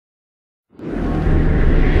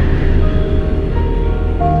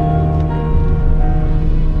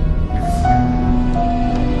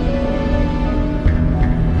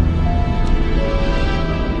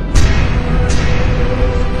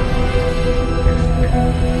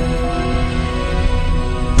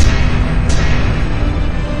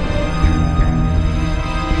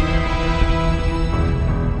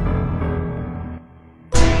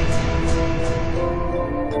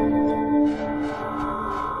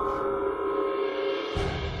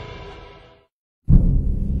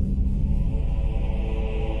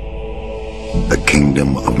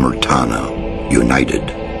kingdom of Murtana, united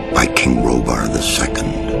by King Robar II.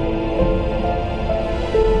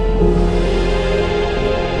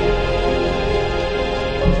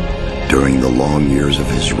 During the long years of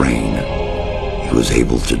his reign, he was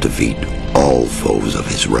able to defeat all foes of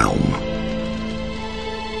his realm.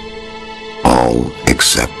 All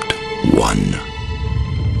except one.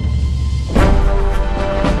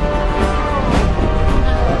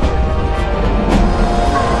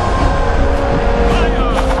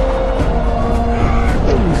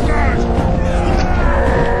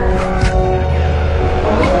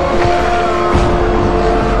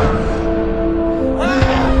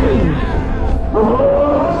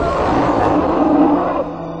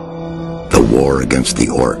 Against the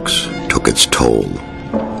orcs took its toll,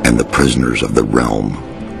 and the prisoners of the realm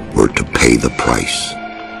were to pay the price.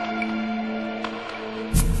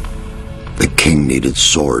 The king needed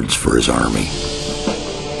swords for his army,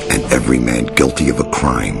 and every man guilty of a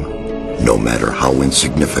crime, no matter how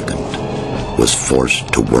insignificant, was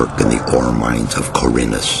forced to work in the ore mines of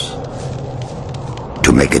Corinus.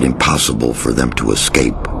 To make it impossible for them to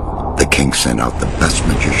escape, the king sent out the best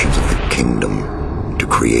magicians of the kingdom to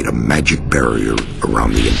create a magic barrier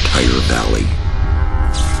around the entire valley.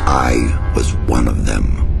 I was one of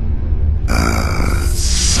them.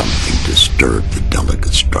 Something disturbed the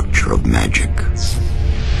delicate structure of magic.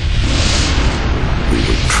 We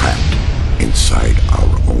were trapped inside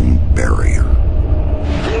our own barrier.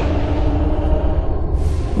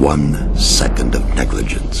 1 second of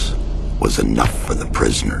negligence was enough for the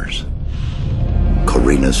prisoners.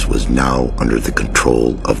 Corinus was now under the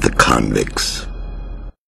control of the convicts.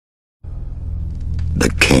 The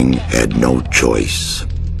king had no choice.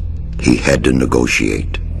 He had to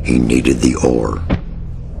negotiate. He needed the ore.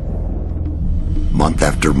 Month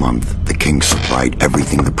after month, the king supplied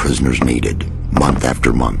everything the prisoners needed. Month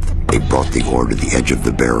after month, they brought the ore to the edge of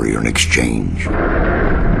the barrier in exchange.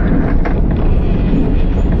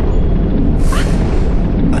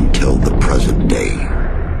 Until the present day.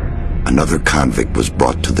 Another convict was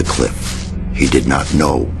brought to the cliff. He did not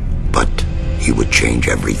know, but he would change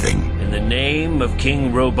everything. In the name of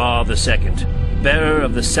King Robar II, bearer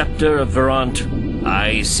of the scepter of Verant,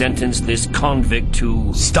 I sentence this convict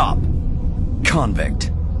to... Stop!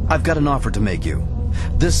 Convict, I've got an offer to make you.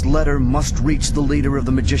 This letter must reach the leader of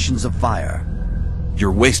the Magicians of Fire.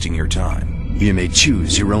 You're wasting your time. You may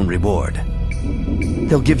choose your own reward.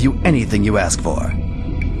 They'll give you anything you ask for.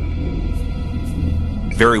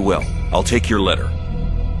 Very well, I'll take your letter.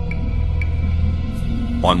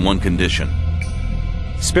 On one condition.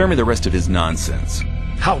 Spare me the rest of his nonsense.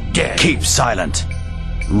 How dare you! Keep silent.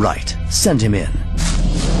 Right. Send him in.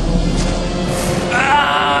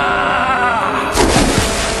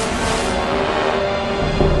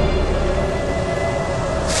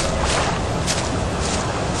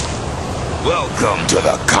 Welcome to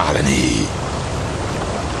the colony.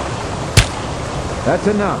 That's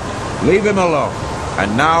enough. Leave him alone.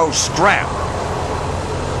 And now strap.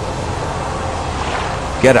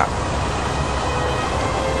 Get up.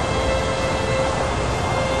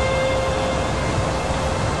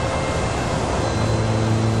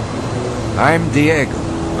 I'm Diego.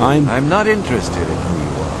 I'm not interested in who you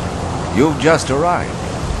are. You've just arrived.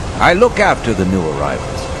 I look after the new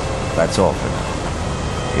arrivals. That's all for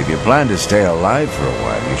now. If you plan to stay alive for a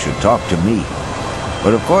while, you should talk to me.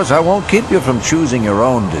 But of course, I won't keep you from choosing your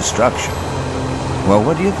own destruction. Well,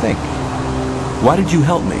 what do you think? Why did you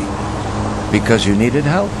help me? Because you needed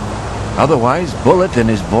help. Otherwise, Bullet and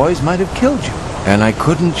his boys might have killed you. And I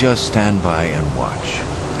couldn't just stand by and watch,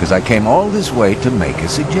 because I came all this way to make a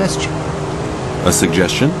suggestion. A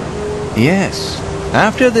suggestion? Yes.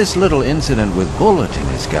 After this little incident with Bullet and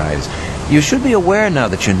his guys, you should be aware now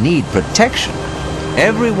that you need protection.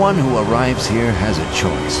 Everyone who arrives here has a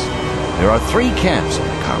choice. There are 3 camps in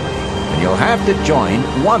the colony, and you'll have to join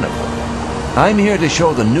one of them. I'm here to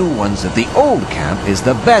show the new ones that the old camp is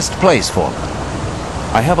the best place for them.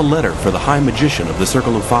 I have a letter for the High Magician of the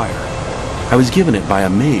Circle of Fire. I was given it by a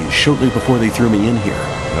mage shortly before they threw me in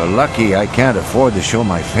here. You're lucky I can't afford to show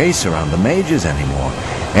my face around the mages anymore.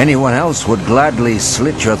 Anyone else would gladly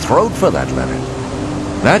slit your throat for that letter.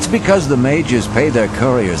 That's because the mages pay their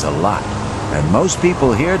couriers a lot, and most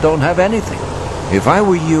people here don't have anything. If I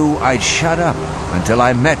were you, I'd shut up until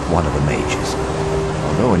I met one of the mages.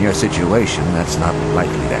 Although in your situation, that's not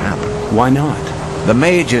likely to happen. Why not? The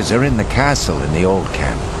mages are in the castle in the old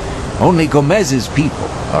camp. Only Gomez's people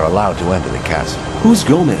are allowed to enter the castle. Who's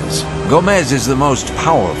Gomez? Gomez is the most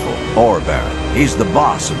powerful ore baron. He's the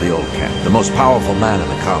boss of the old camp, the most powerful man in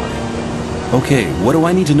the colony. Okay, what do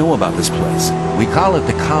I need to know about this place? We call it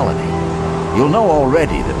the colony. you'll know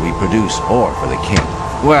already that we produce ore for the king.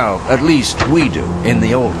 Well, at least we do, in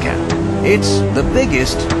the old camp. It's the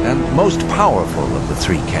biggest and most powerful of the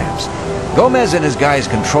 3 camps. Gomez and his guys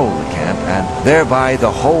control the camp, and thereby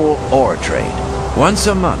the whole ore trade. Once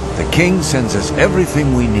a month, the king sends us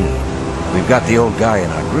everything we need. We've got the old guy in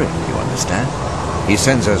our grip, you understand? He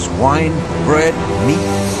sends us wine, bread,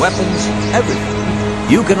 meat, weapons,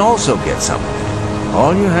 everything. You can also get some of it.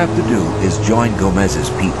 All you have to do is join Gomez's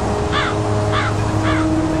people.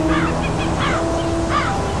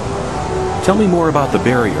 Tell me more about the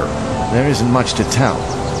barrier. There isn't much to tell.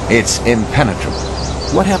 It's impenetrable.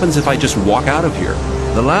 What happens if I just walk out of here?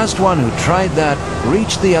 The last one who tried that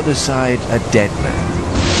reached the other side a dead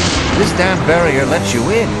man. This damn barrier lets you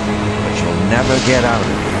in, but you'll never get out of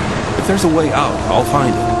here. If there's a way out, I'll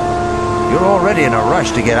find it. You're already in a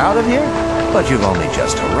rush to get out of here, but you've only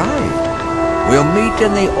just arrived. We'll meet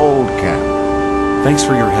in the old camp. Thanks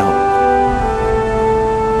for your help.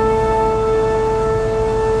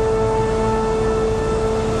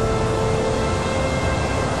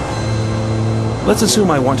 Let's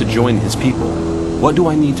assume I want to join his people. What do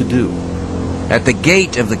I need to do? At the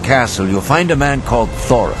gate of the castle, you'll find a man called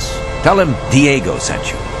Thoris. Tell him Diego sent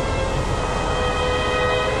you.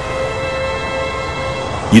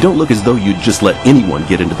 You don't look as though you'd just let anyone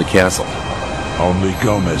get into the castle. Only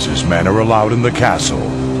Gomez's men are allowed in the castle.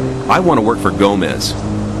 I want to work for Gomez.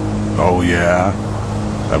 Oh, yeah?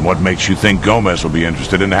 Then what makes you think Gomez will be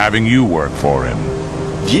interested in having you work for him?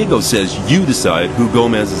 Diego says you decide who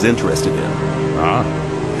Gomez is interested in. Huh?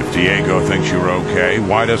 If Diego thinks you're okay,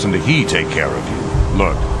 why doesn't he take care of you?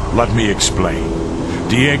 Look, let me explain.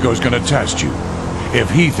 Diego's gonna test you. If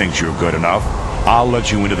he thinks you're good enough, I'll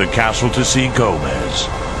let you into the castle to see Gomez.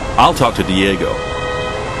 I'll talk to Diego.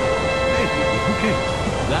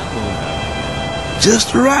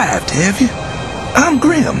 Just arrived, have you? I'm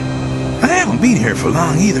Grim. I haven't been here for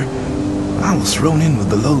long either. I was thrown in with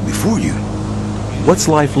the load before you. What's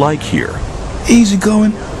life like here? Easy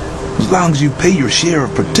going. As long as you pay your share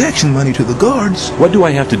of protection money to the guards. What do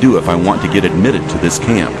I have to do if I want to get admitted to this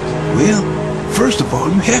camp? Well, first of all,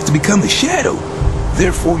 you have to become a shadow.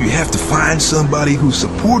 Therefore, you have to find somebody who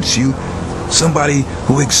supports you, somebody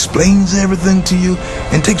who explains everything to you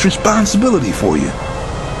and takes responsibility for you.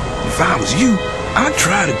 If I was you, I'd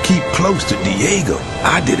try to keep close to Diego.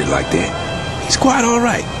 I did it like that. He's quite all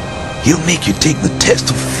right. He'll make you take the test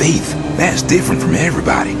of faith. That's different from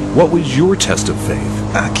everybody. What was your test of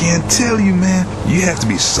faith? I can't tell you, man. You have to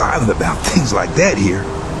be silent about things like that here.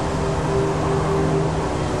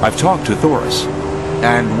 I've talked to Thoris.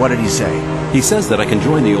 And what did he say? He says that I can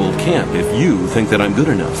join the old camp if you think that I'm good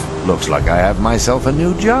enough. Looks like I have myself a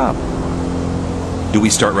new job. Do we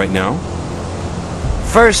start right now?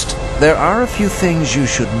 First, there are a few things you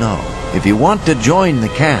should know. If you want to join the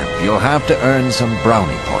camp, you'll have to earn some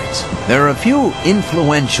brownie points. There are a few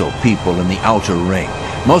influential people in the outer ring.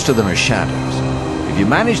 Most of them are shadows. If you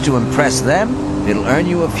manage to impress them, it'll earn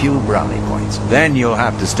you a few brownie points. Then you'll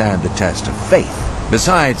have to stand the test of faith.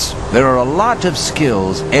 Besides, there are a lot of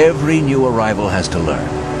skills every new arrival has to learn.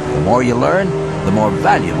 The more you learn, the more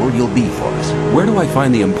valuable you'll be for us. Where do I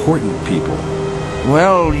find the important people?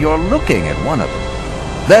 Well, you're looking at one of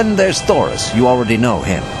them. Then there's Thoris. You already know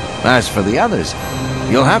him. As for the others,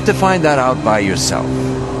 you'll have to find that out by yourself.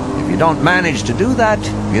 If you don't manage to do that,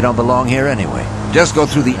 you don't belong here anyway. Just go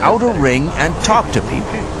through the outer ring and talk to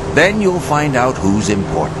people. Then you'll find out who's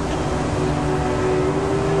important.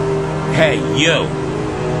 Hey, you.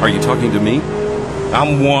 Are you talking to me?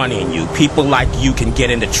 I'm warning you, people like you can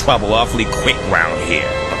get into trouble awfully quick round here.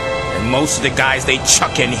 And most of the guys they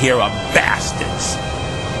chuck in here are bastards.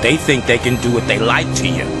 They think they can do what they like to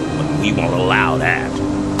you, but we won't allow that.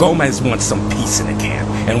 Gomez wants some peace in the camp,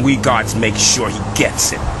 and we guards make sure he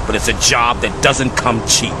gets it. But it's a job that doesn't come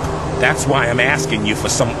cheap. That's why I'm asking you for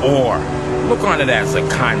some ore. Look on it as a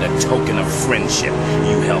kind of token of friendship.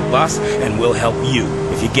 You help us, and we'll help you.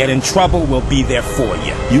 If you get in trouble, we'll be there for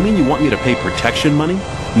you. You mean you want me to pay protection money?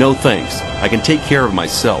 No thanks. I can take care of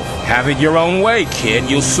myself. Have it your own way, kid.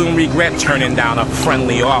 You'll soon regret turning down a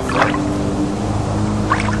friendly offer.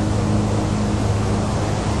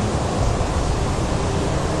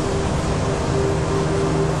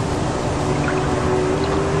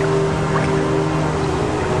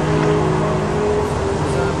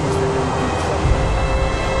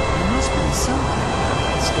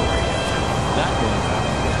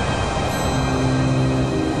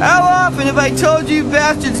 How often have I told you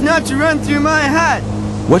bastards not to run through my hut?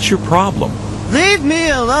 What's your problem? Leave me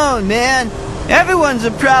alone, man. Everyone's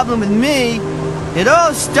a problem with me. It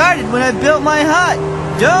all started when I built my hut.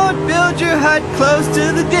 Don't build your hut close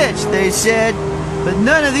to the ditch, they said. But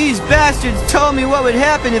none of these bastards told me what would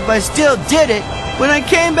happen if I still did it. When I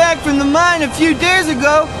came back from the mine a few days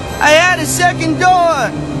ago, I had a second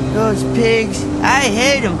door. Those pigs, I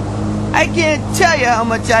hate them. I can't tell you how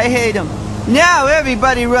much I hate them. Now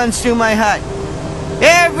everybody runs through my hut.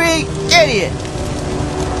 Every idiot.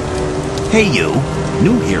 Hey you,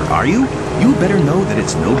 new here, are you? You better know that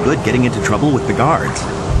it's no good getting into trouble with the guards.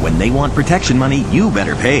 When they want protection money, you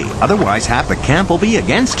better pay. Otherwise, half the camp will be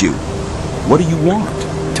against you. What do you want?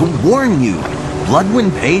 To warn you,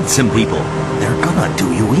 Bloodwind paid some people. They're gonna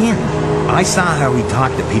do you in. I saw how he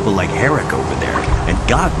talked to people like Herrick over there, and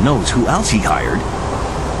God knows who else he hired.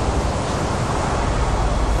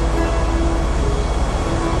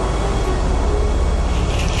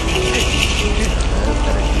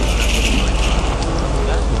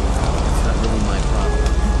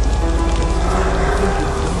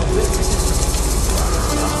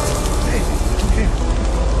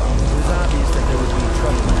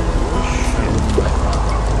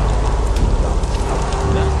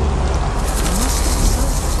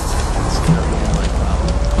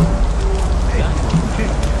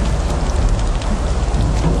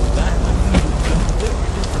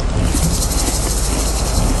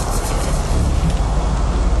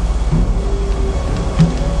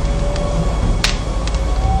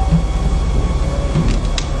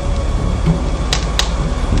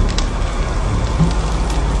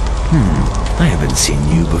 I haven't seen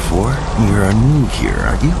you before. You're new here,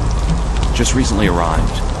 aren't you? Just recently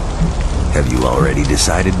arrived. Have you already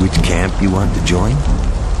decided which camp you want to join?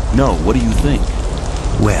 No, what do you think?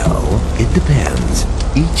 Well, it depends.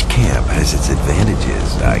 Each camp has its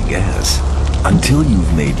advantages, I guess. Until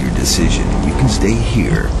you've made your decision, you can stay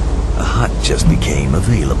here. A hut just became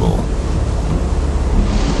available.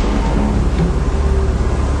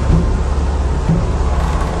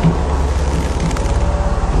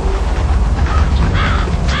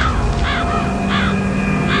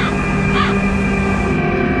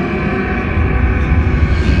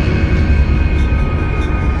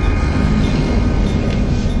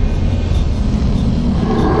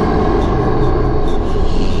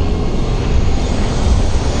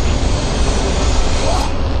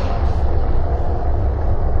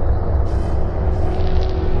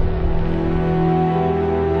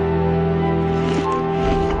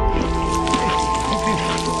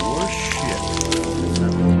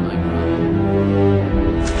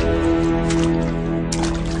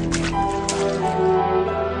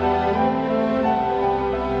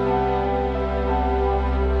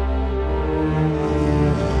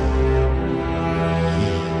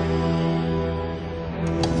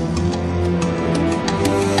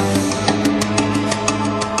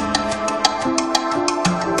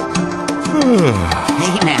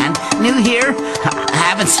 Hey man, new here? I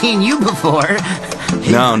haven't seen you before.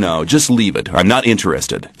 No, just leave it. I'm not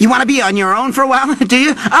interested. You want to be on your own for a while, do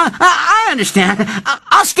you? I understand.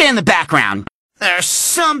 I'll stay in the background. There are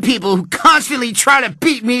some people who constantly try to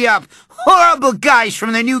beat me up. Horrible guys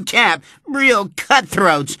from the new camp. Real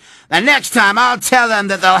cutthroats. The next time I'll tell them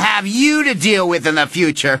that they'll have you to deal with in the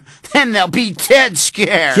future. Then they'll be dead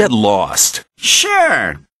scared. Get lost.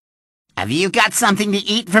 Sure. Have you got something to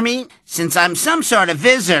eat for me? Since I'm some sort of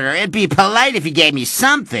visitor, it'd be polite if you gave me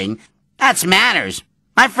something. That's manners.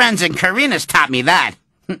 My friends in Corinus taught me that.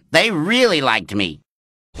 They really liked me.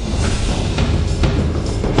 It's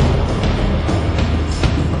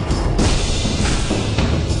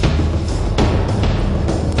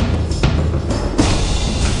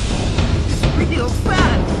real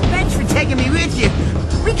fun. Thanks for taking me with you.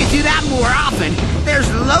 We could do that more often. There's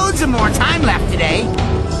loads of more time left today.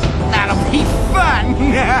 That'll be fun!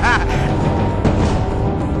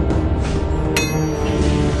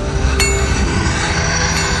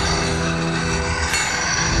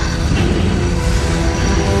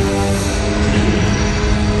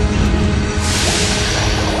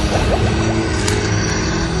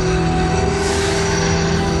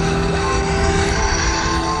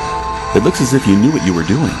 It looks as if you knew what you were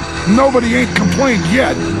doing. Nobody ain't complained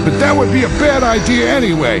yet, but that would be a bad idea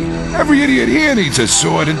anyway. Every idiot here needs a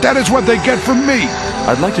sword, and that is what they get from me.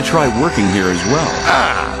 I'd like to try working here as well.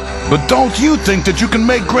 But don't you think that you can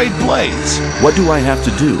make great blades? What do I have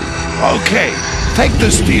to do? Okay, take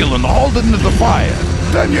the steel and hold it into the fire.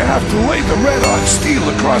 Then you have to lay the red-hot steel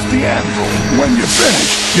across the anvil. When you're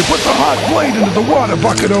finished, you put the hot blade into the water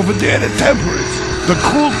bucket over there to temper it. The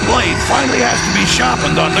cooled blade finally has to be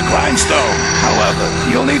sharpened on the grindstone. However,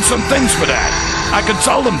 you'll need some things for that. I could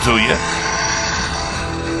sell them to you.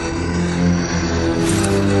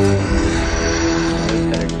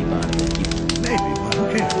 Maybe, but who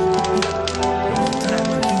cares?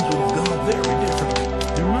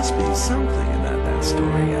 There must be something in that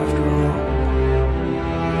story after all.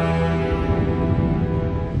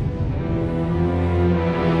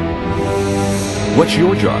 What's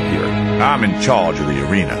your job here? I'm in charge of the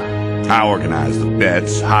arena. I organize the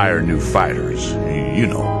bets, hire new fighters. You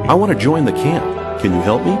know. I want to join the camp. Can you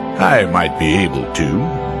help me? I might be able to,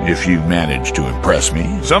 if you manage to impress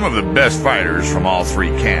me. Some of the best fighters from all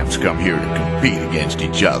three camps come here to compete against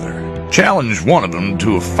each other. Challenge one of them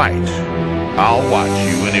to a fight. I'll watch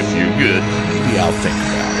you, and if you're good, maybe I'll think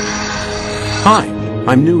about it. Hi,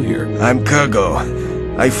 I'm new here. I'm Kurgo.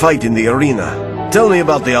 I fight in the arena. Tell me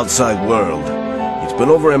about the outside world. It's been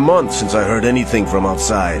over a month since I heard anything from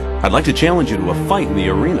outside. I'd like to challenge you to a fight in the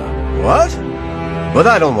arena. What? But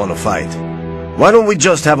I don't want to fight. Why don't we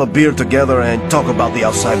just have a beer together and talk about the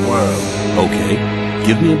outside world? Okay,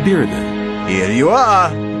 give me a beer then. Here you are.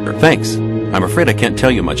 Thanks. I'm afraid I can't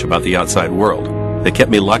tell you much about the outside world. They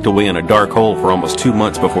kept me locked away in a dark hole for almost 2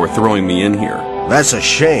 months before throwing me in here. That's a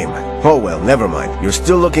shame. Oh well, never mind. You're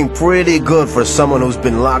still looking pretty good for someone who's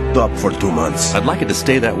been locked up for 2 months. I'd like it to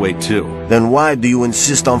stay that way too. Then why do you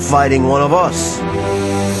insist on fighting one of us?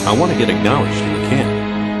 I want to get acknowledged in the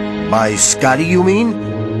camp. By Scotty, you mean?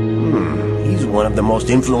 He's one of the most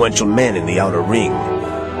influential men in the outer ring.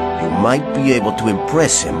 You might be able to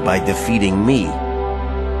impress him by defeating me.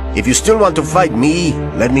 If you still want to fight me,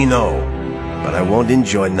 let me know. But I won't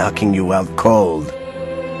enjoy knocking you out cold.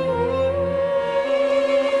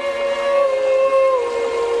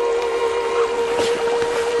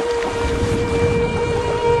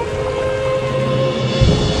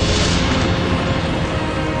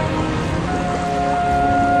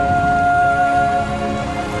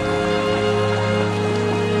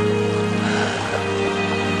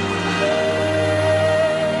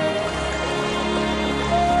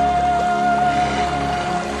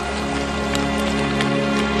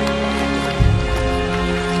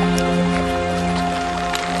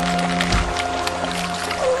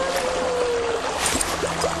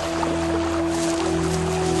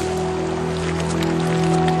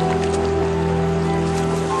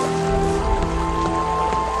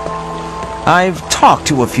 I've talked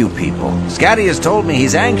to a few people. Scotty has told me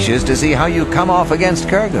he's anxious to see how you come off against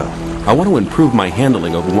Kurgo. I want to improve my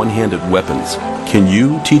handling of one-handed weapons. Can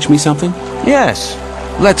you teach me something? Yes.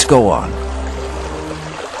 Let's go on.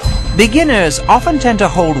 Beginners often tend to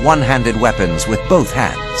hold one-handed weapons with both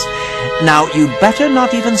hands. Now, you'd better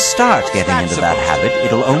not even start getting into that habit.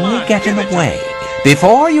 It'll only get in the way.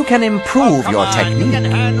 Before you can improve your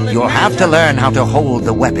technique, you'll have to learn how to hold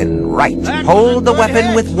the weapon right. Hold the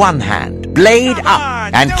weapon with one hand, blade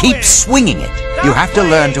up, and keep swinging it. You have to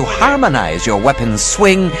learn to harmonize your weapon's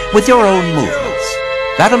swing with your own movements.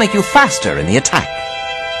 That'll make you faster in the attack.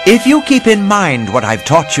 If you keep in mind what I've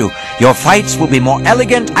taught you, your fights will be more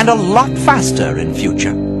elegant and a lot faster in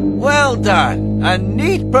future. Well done. A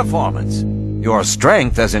neat performance. Your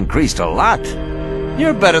strength has increased a lot.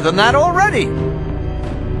 You're better than that already.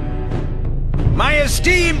 My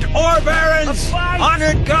esteemed ore barons,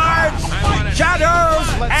 honored guards, shadows,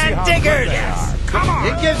 and diggers.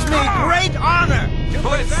 It gives me great honor.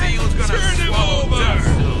 Let's see who's gonna turn him over.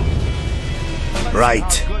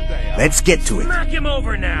 Right. Let's get to it. Knock him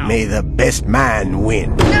over now. May the best man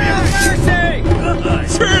win. Mercy!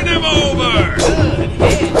 Turn him over.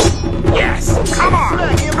 Yes! Come on!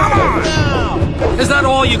 Come on! Is that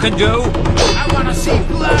all you can do? I want to see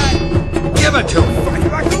blood. Give it to him.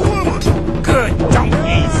 Fight like a woman. Good. Don't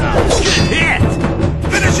ease up. Get hit.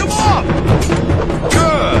 Finish him off.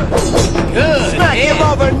 Good. Good. Smack him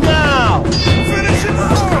over now. Finish him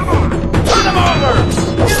off. Come on. Turn him over.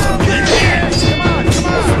 Get hit. Come on.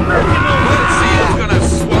 Come on. Let's see who's gonna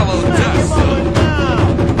swallow dust.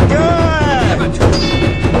 Good. Give it to him.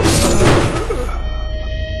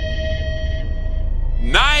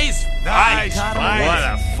 Nice fight. What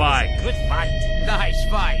a fight. Good fight. Nice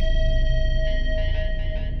fight.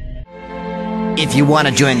 If you want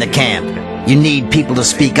to join the camp, you need people to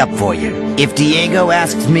speak up for you. If Diego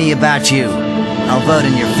asks me about you, I'll vote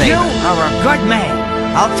in your favor. You are a good man.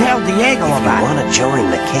 I'll tell Diego about it. Want to join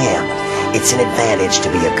the camp? It's an advantage to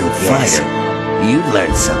be a good fighter. You've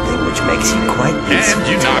learned something which makes you quite useful. And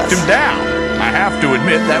you knocked him down. I have to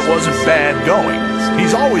admit that wasn't bad going.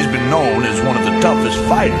 He's always been known as one of the toughest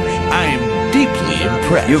fighters. I am deeply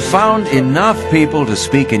impressed. You found enough people to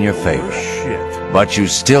speak in your favor. But you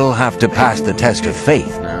still have to pass the test of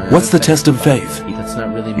faith. What's the test of faith?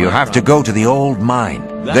 You have to go to the old mine.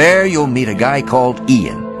 There you'll meet a guy called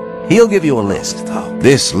Ian. He'll give you a list.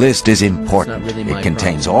 This list is important. It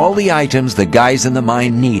contains all the items the guys in the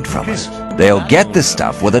mine need from us. They'll get the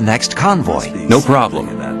stuff with the next convoy. No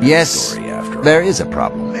problem. Yes, But there is a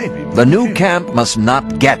problem. The new camp must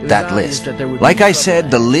not get that list. Like I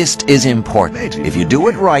said, the list is important. If you do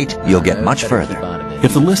it right, you'll get much further.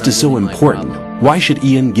 If the list is so important, why should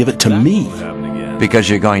Ian give it to me? Because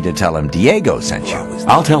you're going to tell him Diego sent you.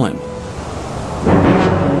 I'll tell him.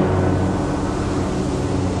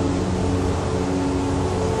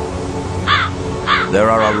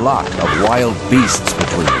 There are a lot of wild beasts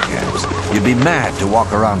between the camps. You'd be mad to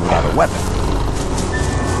walk around without a weapon.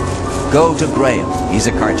 Go to Graham. He's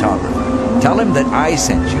a cartographer. Tell him that I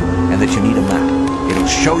sent you and that you need a map. It'll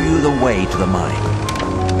show you the way to the mine.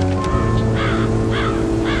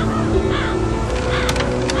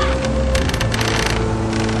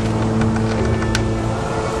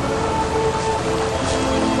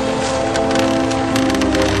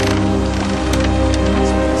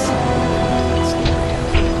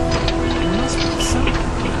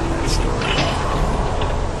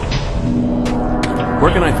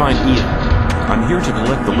 Where can I find Ian? I'm here to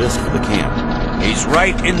collect the list for the camp. He's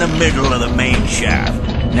right in the middle of the main shaft,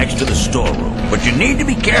 next to the storeroom. But you need to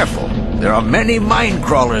be careful. There are many mine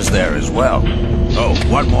crawlers there as well. Oh,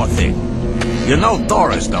 one more thing. You know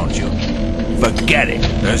Thoris, don't you? Forget it.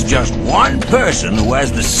 There's just one person who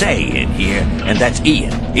has the say in here, and that's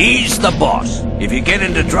Ian. He's the boss. If you get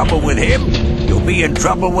into trouble with him, you'll be in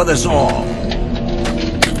trouble with us all.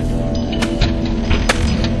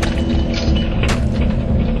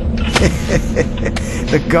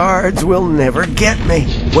 The guards will never get me.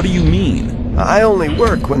 What do you mean? I only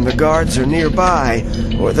work when the guards are nearby,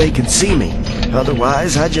 or they can see me.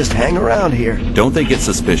 Otherwise, I just hang around here. Don't they get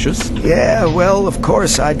suspicious? Yeah, well, of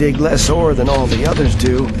course I dig less ore than all the others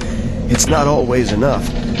do. It's not always enough,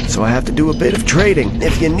 so I have to do a bit of trading.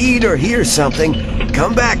 If you need or hear something,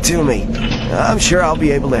 come back to me. I'm sure I'll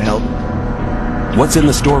be able to help. What's in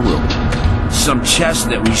the storeroom? Some chest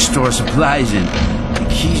that we store supplies in. The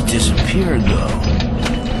keys disappeared, though.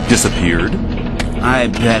 Disappeared? I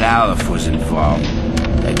bet Aleph was involved.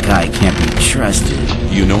 That guy can't be trusted.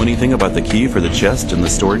 Do you know anything about the key for the chest in the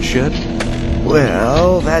storage shed?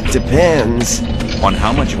 Well, that depends. On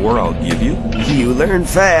how much ore I'll give you? You learn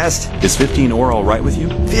fast. Is 15 ore all right with you?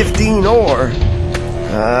 15 ore?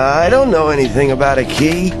 I don't know anything about a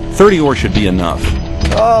key. 30 ore should be enough.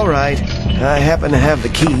 All right. I happen to have the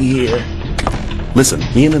key here. Listen,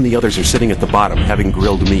 Ian and the others are sitting at the bottom having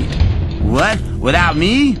grilled meat. What? Without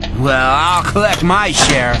me? Well, I'll collect my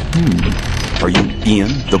share. Are you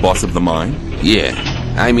Ian, the boss of the mine? Yeah,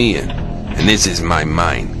 I'm Ian, and this is my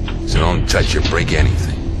mine, so don't touch or break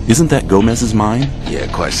anything. Isn't that Gomez's mine? Yeah,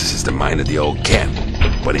 of course, this is the mine of the old camp.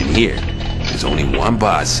 But in here, there's only one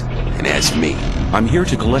boss, and that's me. I'm here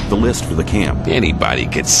to collect the list for the camp. Anybody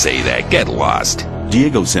could say that. Get lost.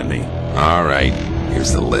 Diego sent me. All right,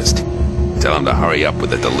 here's the list. Tell him to hurry up with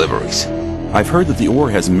the deliveries. I've heard that the ore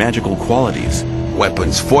has magical qualities.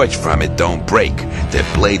 Weapons forged from it don't break. Their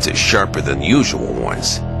blades are sharper than usual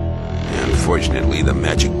ones. Unfortunately, the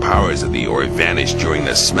magic powers of the ore vanish during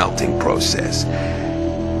the smelting process.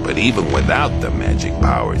 But even without the magic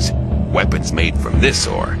powers, weapons made from this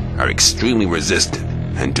ore are extremely resistant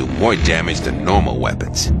and do more damage than normal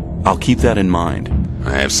weapons. I'll keep that in mind.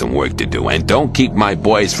 I have some work to do, and don't keep my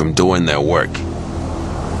boys from doing their work.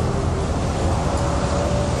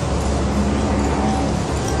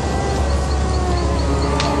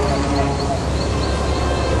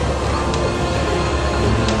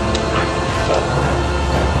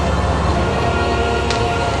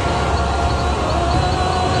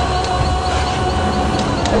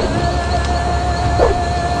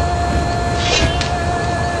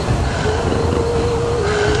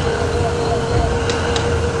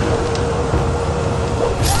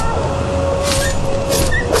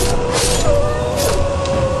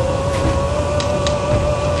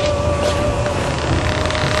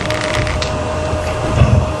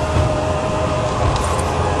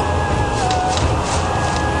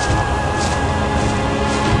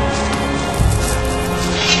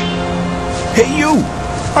 Hey, you!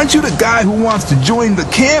 Aren't you the guy who wants to join the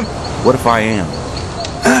camp? What if I am?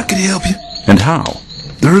 I could help you. And how?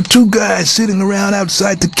 There are two guys sitting around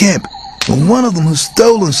outside the camp, and one of them has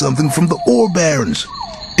stolen something from the ore barons.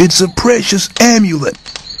 It's a precious amulet,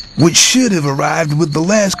 which should have arrived with the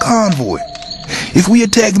last convoy. If we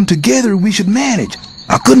attack them together, we should manage.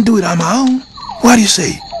 I couldn't do it on my own. What do you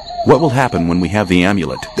say? What will happen when we have the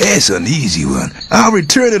amulet? That's an easy one. I'll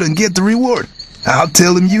return it and get the reward. I'll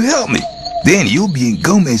tell them you helped me. Then you'll be in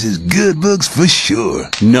Gomez's good books for sure.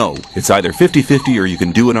 No, it's either 50-50 or you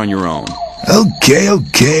can do it on your own. Okay,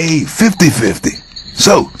 50-50.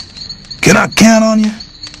 So, can I count on you?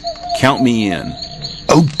 Count me in.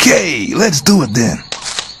 Okay, let's do it then.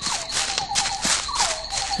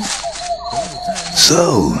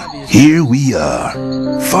 So, here we are,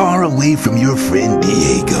 far away from your friend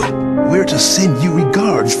Diego. We're to send you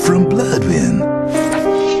regards from Bloodwind.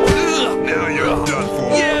 Now you're done for.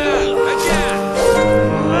 Yeah, again.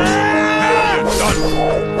 Now you're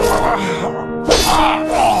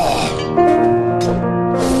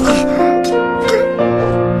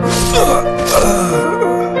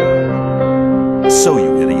done So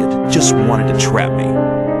you idiot, just wanted to trap me.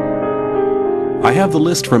 I have the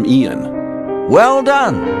list from Ian. Well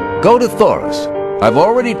done. Go to Thoris. I've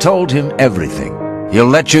already told him everything. He'll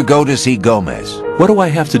let you go to see Gomez. What do I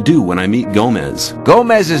have to do when I meet Gomez?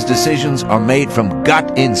 Gomez's decisions are made from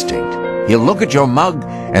gut instinct. He'll look at your mug,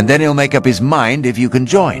 and then he'll make up his mind if you can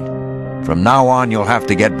join. From now on, you'll have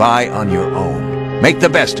to get by on your own. Make the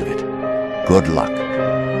best of it. Good luck.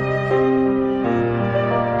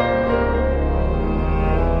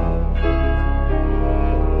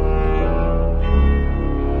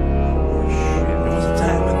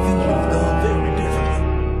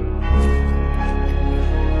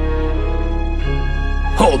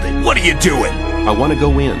 Hold it, what are you doing? I want to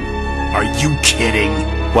go in. Are you kidding?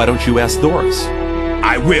 Why don't you ask Thoris?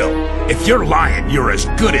 I will. If you're lying, you're as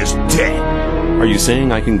good as dead. Are you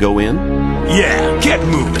saying I can go in? Yeah, get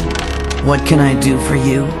moving. What can I do for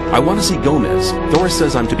you? I want to see Gomez. Thoris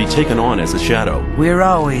says I'm to be taken on as a shadow. We're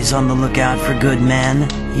always on the lookout for good men.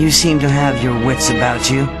 You seem to have your wits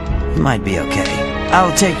about you. You might be okay.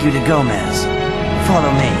 I'll take you to Gomez.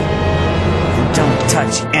 Follow me. And don't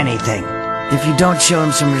touch anything. If you don't show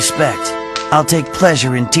him some respect, I'll take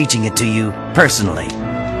pleasure in teaching it to you personally.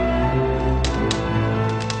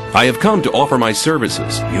 I have come to offer my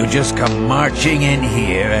services. You just come marching in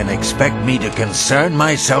here and expect me to concern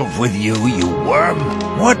myself with you, you worm?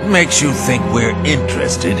 What makes you think we're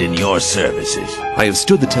interested in your services? I have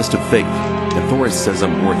stood the test of faith, and Thoris says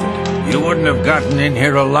I'm worth it. You wouldn't have gotten in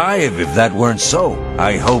here alive if that weren't so.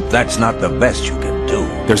 I hope that's not the best you can do.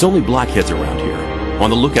 There's only blackheads around here, on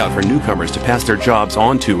the lookout for newcomers to pass their jobs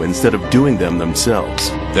on to instead of doing them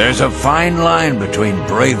themselves. There's a fine line between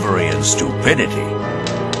bravery and stupidity.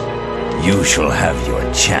 You shall have your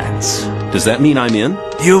chance. Does that mean I'm in?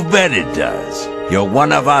 You bet it does. You're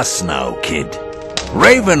one of us now, kid.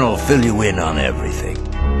 Raven will fill you in on everything.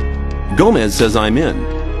 Gomez says I'm in.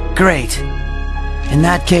 Great. In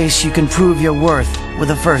that case, you can prove your worth with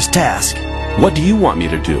the first task. What do you want me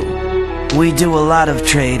to do? We do a lot of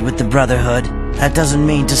trade with the Brotherhood. That doesn't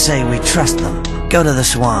mean to say we trust them. Go to the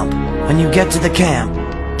swamp. When you get to the camp,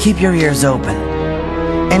 keep your ears open.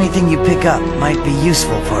 Anything you pick up might be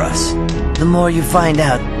useful for us. The more you find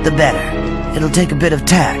out, the better. It'll take a bit of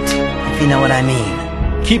tact, if you know what I mean.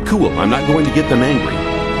 Keep cool. I'm not going to get them angry.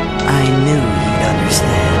 I knew you'd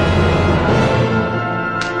understand.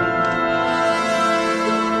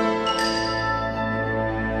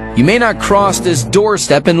 You may not cross this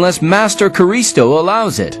doorstep unless Master Caristo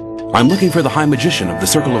allows it. I'm looking for the High Magician of the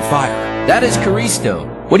Circle of Fire. That is Caristo.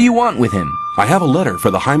 What do you want with him? I have a letter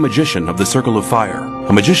for the High Magician of the Circle of Fire.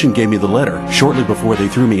 A magician gave me the letter shortly before they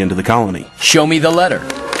threw me into the colony. Show me the letter.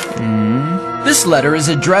 This letter is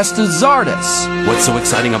addressed to Zardus. What's so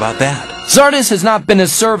exciting about that? Zardus has not been a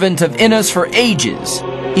servant of Innos for ages.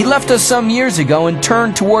 He left us some years ago and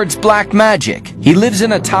turned towards black magic. He lives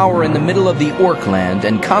in a tower in the middle of the Orkland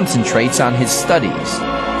and concentrates on his studies.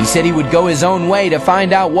 He said he would go his own way to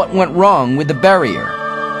find out what went wrong with the barrier.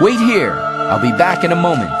 Wait here. I'll be back in a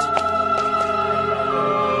moment.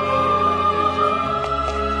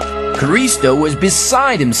 Caristo was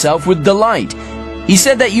beside himself with delight. He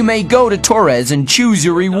said that you may go to Torres and choose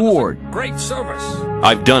your reward. Great service.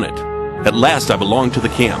 I've done it. At last I belong to the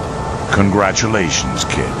camp. Congratulations,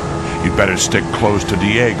 kid. You'd better stick close to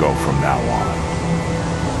Diego from now on.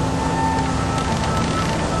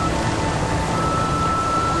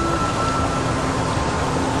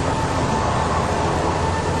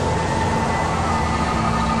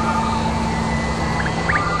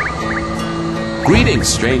 Greetings,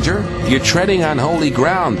 stranger. You're treading on holy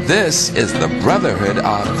ground. This is the Brotherhood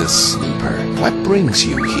of the Sleeper. What brings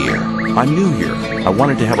you here? I'm new here. I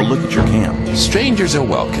wanted to have a look at your camp. Strangers are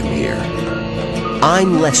welcome here.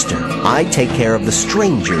 I'm Lester. I take care of the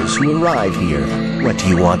strangers who arrive here. What do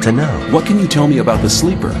you want to know? What can you tell me about the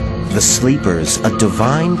Sleeper? The Sleeper's a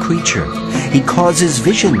divine creature. He causes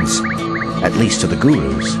visions, at least to the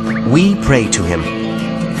gurus. We pray to him,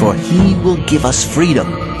 for he will give us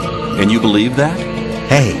freedom. And you believe that?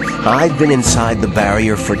 Hey, I've been inside the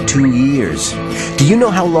barrier for 2 years. Do you know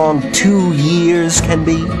how long 2 years can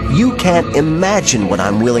be? You can't imagine what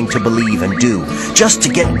I'm willing to believe and do just to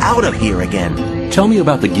get out of here again. Tell me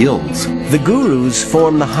about the guilds. The gurus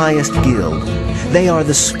form the highest guild. They are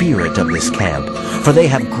the spirit of this camp, for they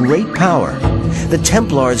have great power. The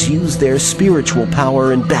Templars use their spiritual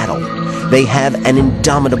power in battle. They have an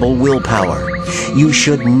indomitable willpower. You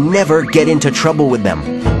should never get into trouble with them.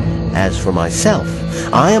 As for myself,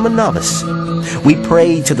 I am a novice. We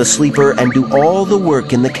pray to the sleeper and do all the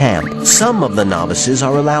work in the camp. Some of the novices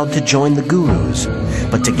are allowed to join the gurus,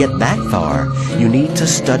 but to get that far, you need to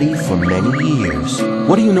study for many years.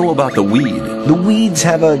 What do you know about the weed? The weeds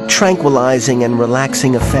have a tranquilizing and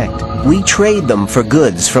relaxing effect. We trade them for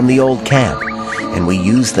goods from the old camp, and we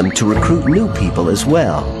use them to recruit new people as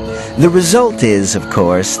well. The result is, of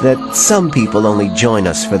course, that some people only join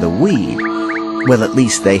us for the weed. Well, at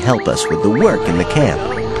least they help us with the work in the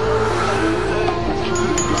camp.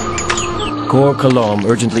 Cor Colomb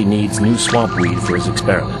urgently needs new swamp weed for his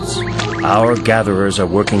experiments. Our gatherers are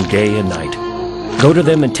working day and night. Go to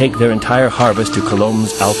them and take their entire harvest to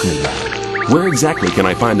Colomb's alchemy lab. Where exactly can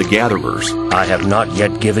I find the gatherers? I have not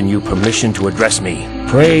yet given you permission to address me.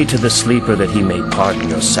 Pray to the sleeper that he may pardon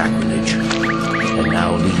your sacrilege. And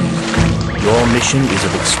now leave. Your mission is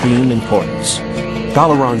of extreme importance.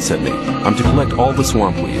 Balaran sent me. I'm to collect all the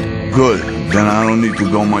swamp weed. Good. Then I don't need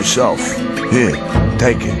to go myself. Here,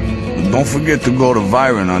 take it. Don't forget to go to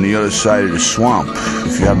Viren on the other side of the swamp,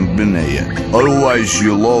 if you haven't been there yet. Otherwise,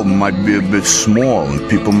 your load might be a bit small, and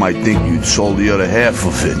people might think you'd sold the other half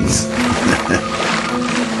of it.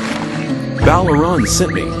 Balaran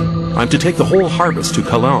sent me. I'm to take the whole harvest to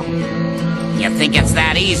Cologne. You think it's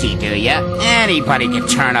that easy, do you? Anybody can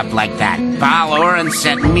turn up like that. Balaran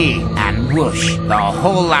sent me, and whoosh, the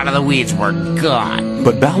whole lot of the weeds were gone.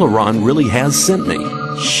 But Balaran really has sent me.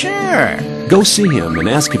 Sure. Go see him and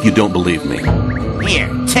ask if you don't believe me. Here,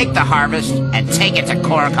 take the harvest and take it to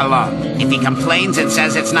Cor Colomb. If he complains and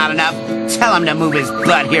says it's not enough, tell him to move his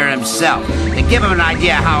butt here himself to give him an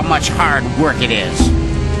idea how much hard work it is.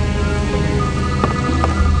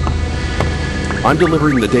 I'm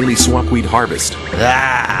delivering the daily swampweed harvest.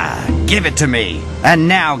 Ah, give it to me. And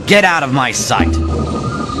now get out of my sight.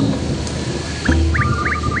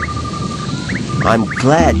 I'm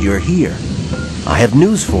glad you're here. I have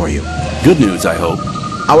news for you. Good news, I hope.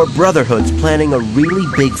 Our Brotherhood's planning a really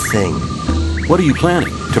big thing. What are you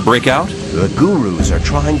planning? To break out? The gurus are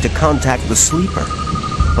trying to contact the sleeper,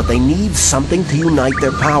 but they need something to unite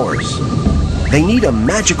their powers. They need a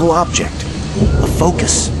magical object, a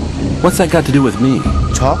focus. What's that got to do with me?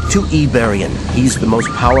 Talk to Iberian. He's the most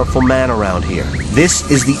powerful man around here. This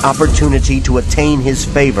is the opportunity to attain his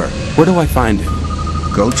favor. Where do I find him?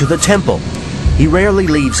 Go to the temple. He rarely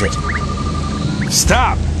leaves it.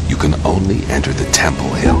 Stop! You can only enter the temple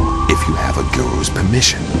hill if you have a guru's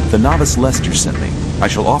permission. The novice Lester sent me. I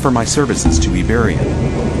shall offer my services to Iberian.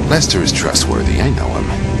 Lester is trustworthy, I know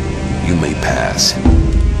him. You may pass.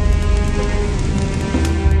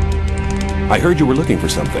 I heard you were looking for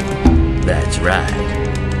something. That's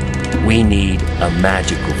right. We need a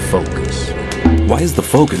magical focus. Why is the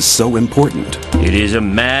focus so important? It is a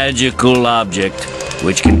magical object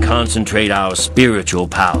which can concentrate our spiritual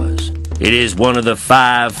powers. It is one of the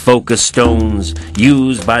 5 focus stones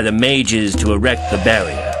used by the mages to erect the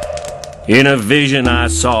barrier. In a vision I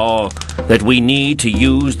saw that we need to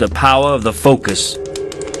use the power of the focus.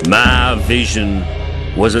 My vision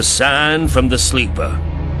was a sign from the sleeper.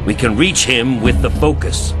 We can reach him with the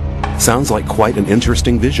focus. Sounds like quite an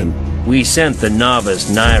interesting vision. We sent the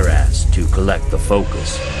novice Nyras to collect the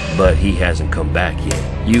focus, but he hasn't come back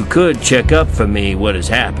yet. You could check up for me what has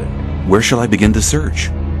happened. Where shall I begin to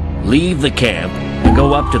search? Leave the camp and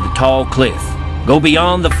go up to the tall cliff. Go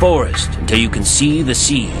beyond the forest until you can see the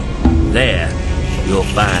sea. There, you'll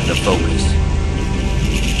find the focus.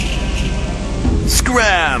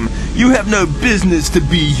 Scram! You have no business to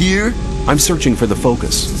be here. I'm searching for the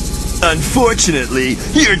focus. Unfortunately,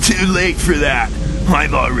 you're too late for that.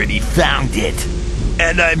 I've already found it.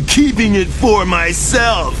 And I'm keeping it for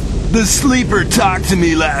myself. The sleeper talked to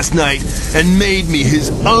me last night and made me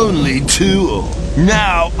his only tool.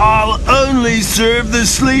 Now I'll only serve the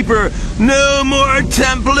sleeper. No more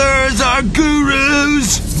Templars or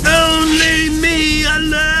gurus. Only me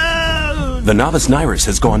alone. The novice Nyras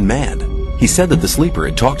has gone mad. He said that the sleeper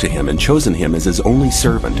had talked to him and chosen him as his only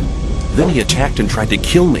servant. Then he attacked and tried to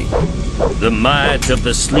kill me. The might of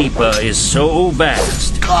the sleeper is so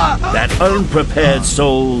vast that unprepared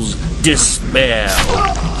souls despair.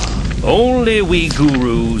 Only we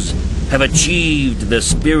gurus have achieved the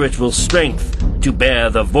spiritual strength to bear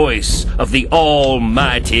the voice of the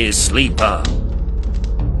almighty sleeper.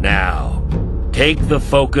 Now, take the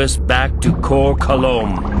focus back to Cor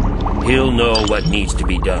Colomb. He'll know what needs to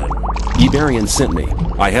be done. Iberian sent me.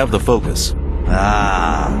 I have the focus.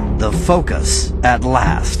 Ah, the focus, at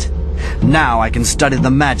last. Now I can study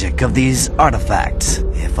the magic of these artifacts.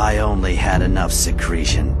 If I only had enough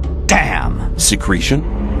secretion. Damn! Secretion?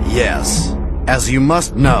 Yes. As you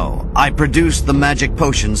must know, I produced the magic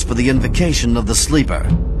potions for the invocation of the sleeper.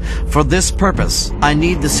 For this purpose, I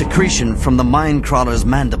need the secretion from the Mindcrawler's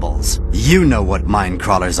mandibles. You know what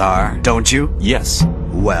Mindcrawlers are, don't you? Yes.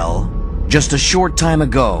 Well, just a short time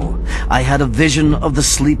ago, I had a vision of the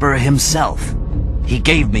sleeper himself. He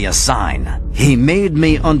gave me a sign. He made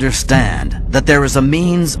me understand that there is a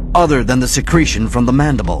means other than the secretion from the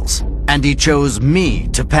mandibles. And he chose me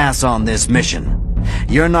to pass on this mission.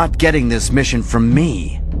 You're not getting this mission from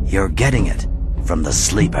me. You're getting it from the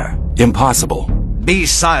sleeper. Impossible. Be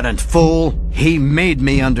silent, fool. He made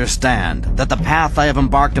me understand that the path I have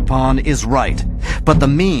embarked upon is right, but the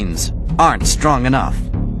means aren't strong enough.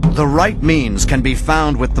 The right means can be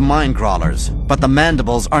found with the Mindcrawlers, but the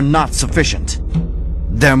mandibles are not sufficient.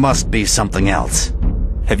 There must be something else.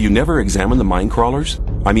 Have you never examined the Mindcrawlers?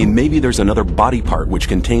 I mean, maybe there's another body part which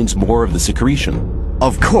contains more of the secretion.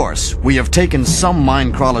 Of course, we have taken some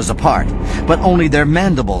Mindcrawlers apart, but only their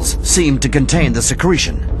mandibles seem to contain the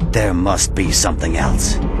secretion. There must be something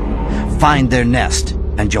else. Find their nest,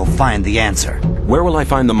 and you'll find the answer. Where will I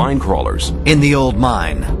find the Mindcrawlers? In the old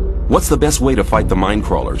mine. What's the best way to fight the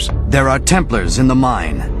Mindcrawlers? There are Templars in the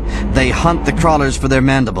mine. They hunt the crawlers for their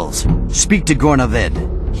mandibles. Speak to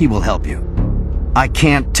Gornavid. He will help you. I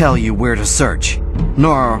can't tell you where to search,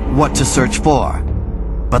 nor what to search for.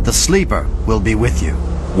 But the sleeper will be with you.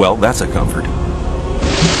 Well, that's a comfort.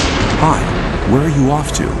 Hi, where are you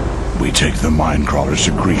off to? We take the Mindcrawler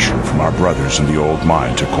secretion from our brothers in the old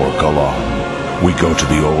mine to Korkalam. We go to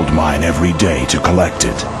the old mine every day to collect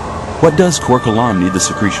it. What does Korkalam need the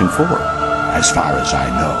secretion for? As far as I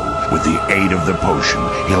know, with the aid of the potion,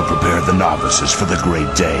 he'll prepare the novices for the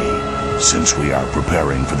great day. Since we are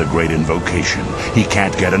preparing for the great invocation, he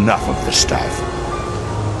can't get enough of the stuff.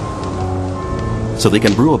 So they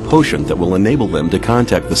can brew a potion that will enable them to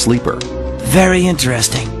contact the sleeper. Very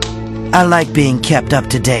interesting. I like being kept up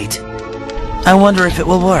to date. I wonder if it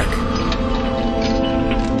will work.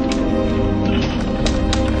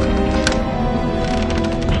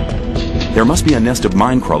 There must be a nest of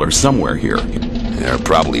Mindcrawlers somewhere here. There are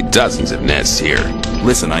probably dozens of nests here.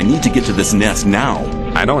 Listen, I need to get to this nest now.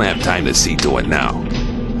 I don't have time to see to it now.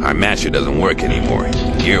 Our masher doesn't work anymore.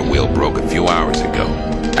 The gear wheel broke a few hours ago.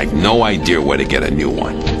 I've no idea where to get a new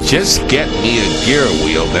one. Just get me a gear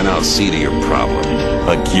wheel, then I'll see to your problem.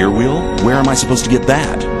 A gear wheel? Where am I supposed to get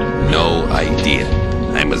that? No idea.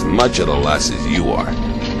 I'm as much at a loss as you are.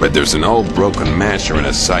 But there's an old broken masher in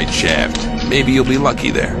a side shaft. Maybe you'll be lucky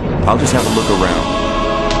there. I'll just have a look around.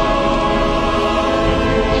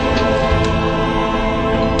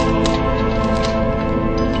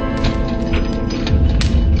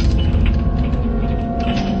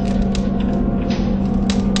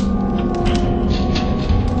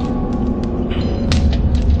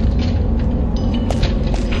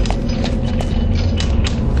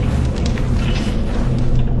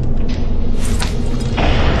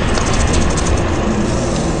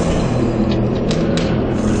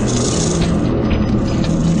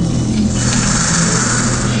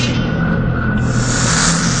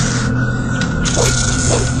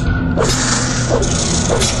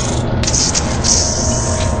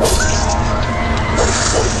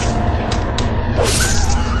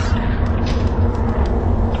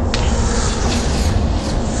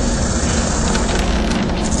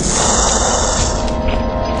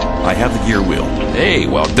 I have the gear wheel. Hey,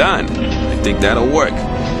 well done. I think that'll work.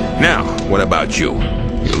 Now, what about you?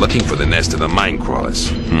 You're looking for the nest of the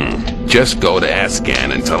Mindcrawlers. Just go to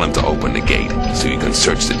Ascan and tell him to open the gate so you can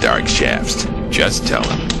search the dark shafts. Just tell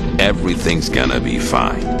him everything's gonna be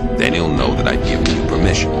fine. Then he'll know that I've given you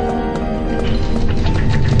permission.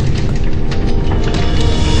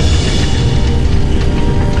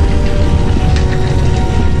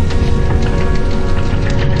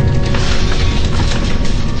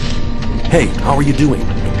 Hey, how are you doing?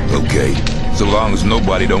 Okay, so long as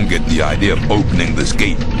nobody don't get the idea of opening this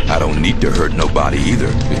gate. I don't need to hurt nobody either.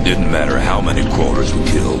 It didn't matter how many crawlers we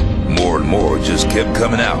killed. More and more just kept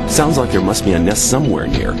coming out. Sounds like there must be a nest somewhere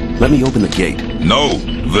near. Let me open the gate. No,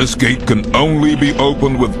 this gate can only be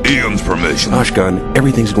opened with Ian's permission. Ashkan,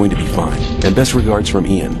 everything's going to be fine. And best regards from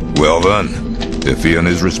Ian. Well then, if Ian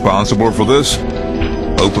is responsible for this,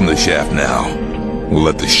 open the shaft now. We'll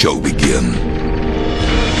let the show begin.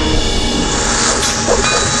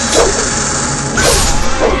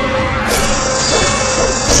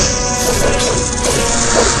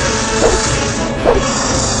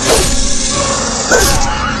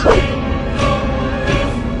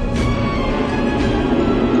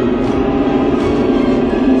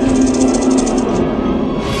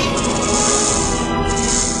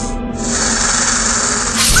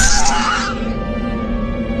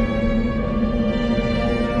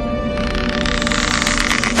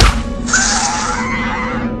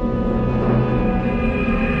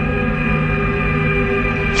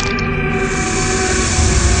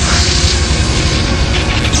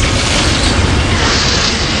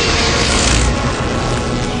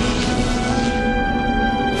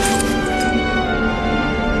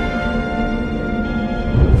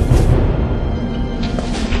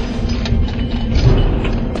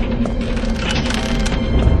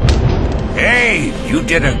 You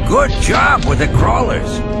did a good job with the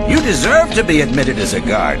crawlers. You deserve to be admitted as a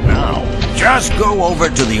guard now. Just go over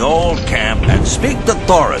to the old camp and speak to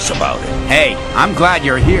Thoris about it. Hey, I'm glad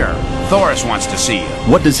you're here. Thoris wants to see you.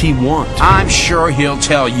 What does he want? I'm sure he'll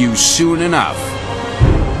tell you soon enough.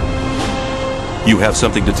 You have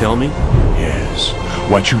something to tell me? Yes.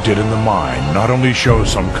 What you did in the mine not only shows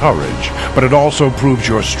some courage, but it also proves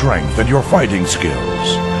your strength and your fighting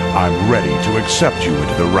skills. I'm ready to accept you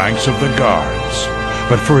into the ranks of the guards.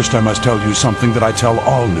 But first I must tell you something that I tell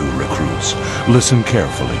all new recruits. Listen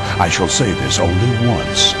carefully. I shall say this only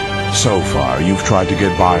once. So far, you've tried to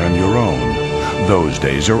get by on your own. Those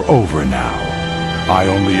days are over now. I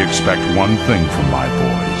only expect one thing from my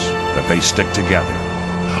boys, that they stick together.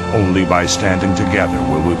 Only by standing together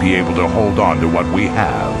will we be able to hold on to what we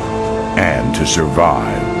have. And to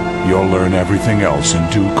survive. You'll learn everything else in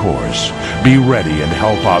due course. Be ready and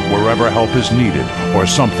help out wherever help is needed or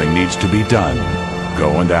something needs to be done.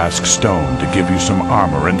 Go and ask Stone to give you some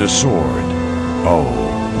armor and a sword. Oh,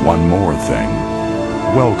 one more thing.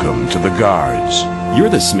 Welcome to the guards. You're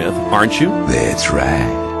the smith, aren't you? That's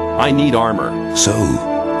right. I need armor. So,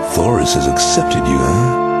 Thoris has accepted you,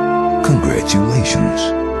 huh? Congratulations.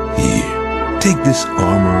 Here, take this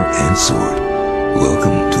armor and sword.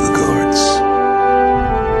 Welcome to the guards.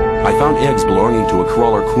 I found eggs belonging to a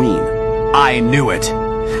crawler queen. I knew it.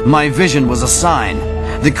 My vision was a sign.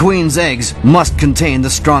 The queen's eggs must contain the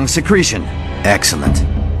strong secretion. Excellent.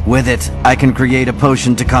 With it, I can create a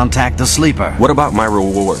potion to contact the sleeper. What about my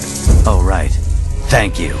reward? Oh, right.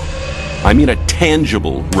 Thank you. I mean a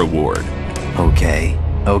tangible reward. Okay.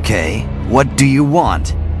 What do you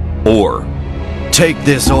want? Ore. Take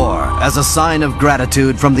this ore as a sign of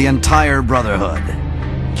gratitude from the entire Brotherhood.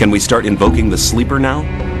 Can we start invoking the sleeper now?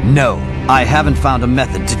 No, I haven't found a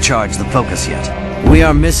method to charge the focus yet. We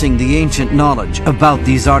are missing the ancient knowledge about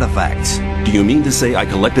these artifacts. Do you mean to say I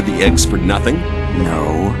collected the eggs for nothing?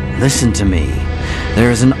 No, listen to me.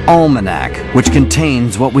 There is an almanac which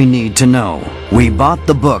contains what we need to know. We bought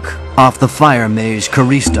the book off the fire mage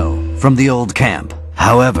Caristo from the old camp.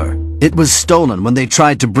 However, it was stolen when they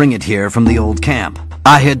tried to bring it here from the old camp.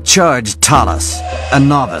 I had charged Talas, a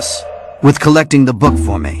novice, with collecting the book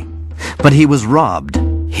for me. But he was robbed.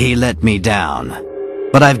 He let me down.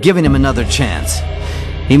 But I've given him another chance.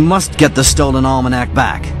 He must get the stolen almanac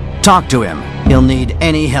back. Talk to him. He'll need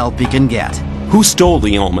any help he can get. Who stole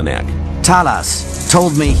the almanac? Talas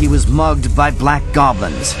told me he was mugged by black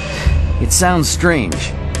goblins. It sounds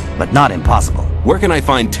strange, but not impossible. Where can I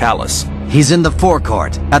find Talas? He's in the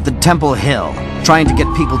forecourt at the Temple Hill, trying to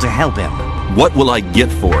get people to help him. What will I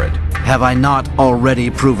get for it? Have I not already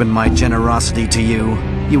proven my generosity to you?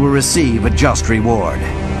 You will receive a just reward.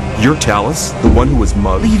 You're Talas, the one who was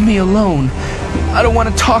mugged? Leave me alone. I don't want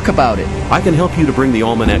to talk about it. I can help you to bring the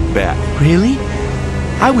almanac back. Really?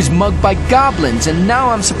 I was mugged by goblins, and now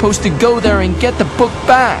I'm supposed to go there and get the book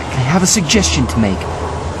back. I have a suggestion to make.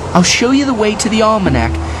 I'll show you the way to the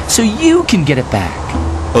almanac, so you can get it back.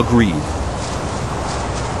 Agreed.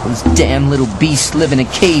 Those damn little beasts live in a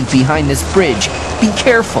cave behind this bridge. Be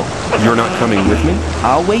careful. You're not coming with me?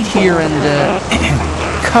 I'll wait here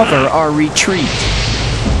and, cover our retreat.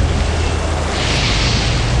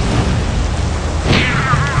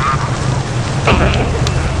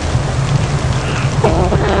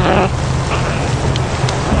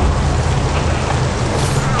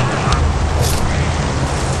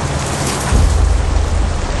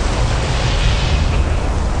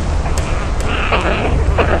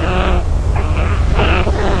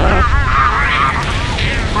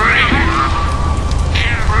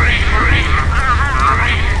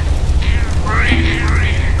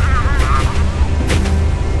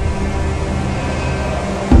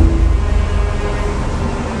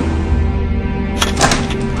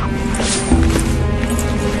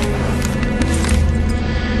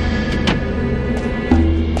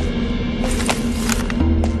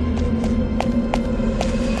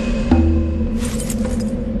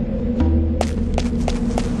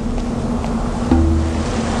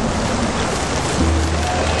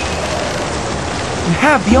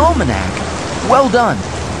 Have the almanac. Well done.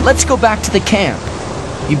 Let's go back to the camp.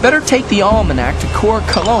 You better take the almanac to Cor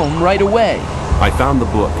Cologne right away. I found the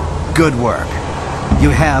book. Good work. You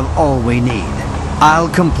have all we need. I'll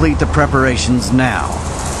complete the preparations now.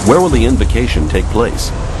 Where will the invocation take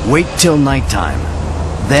place? Wait till nighttime.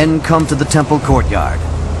 Then come to the temple courtyard.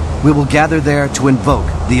 We will gather there to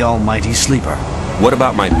invoke the almighty sleeper. What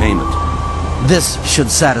about my payment? This should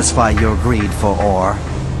satisfy your greed for ore.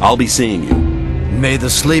 I'll be seeing you. May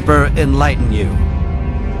the sleeper enlighten you.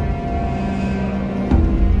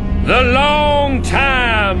 The long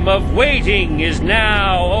time of waiting is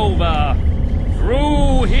now over.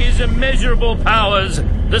 Through his immeasurable powers,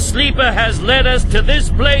 the Sleeper has led us to this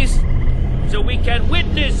place so we can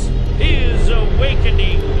witness his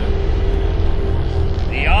awakening.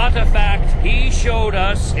 The artifact he showed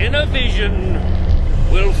us in a vision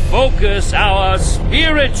will focus our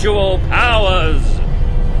spiritual powers.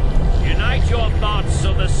 Unite your thoughts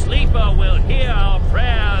so the Sleeper will hear our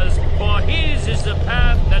prayers, for his is the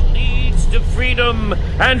path that leads to freedom,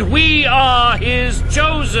 and we are his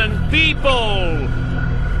chosen people.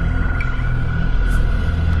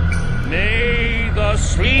 May the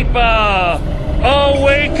Sleeper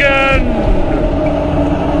awaken!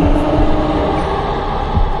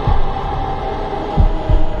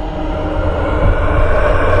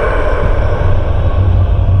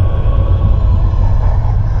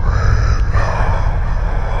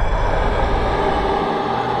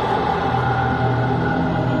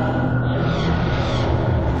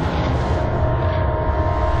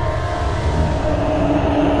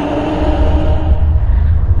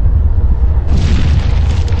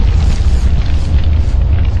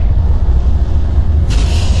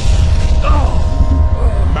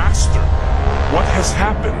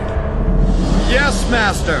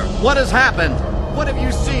 What has happened? What have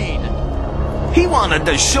you seen? He wanted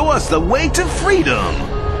to show us the way to freedom.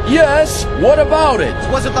 Yes, what about it?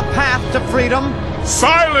 Was it the path to freedom?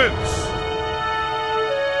 Silence!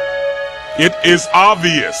 It is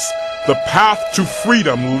obvious. The path to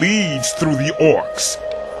freedom leads through the orcs.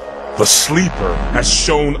 The Sleeper has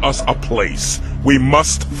shown us a place. We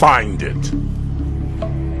must find it.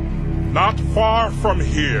 Not far from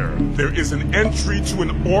here, there is an entry to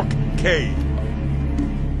an orc cave.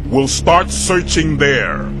 We'll start searching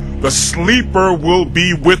there. The Sleeper will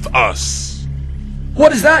be with us. What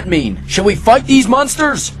does that mean? Shall we fight these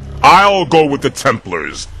monsters? I'll go with the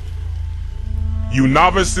Templars. You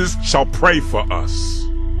novices shall pray for us.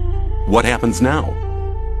 What happens now?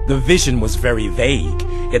 The vision was very vague.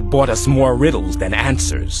 It brought us more riddles than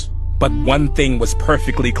answers. But one thing was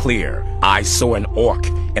perfectly clear. I saw an orc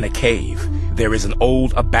in a cave. There is an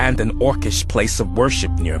old abandoned orcish place of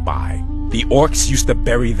worship nearby. The orcs used to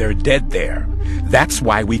bury their dead there. That's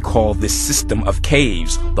why we call this system of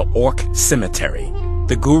caves the Orc Cemetery.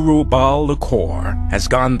 The Guru Baal Lukor has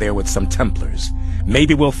gone there with some Templars.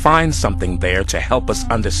 Maybe we'll find something there to help us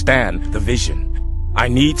understand the vision. I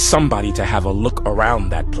need somebody to have a look around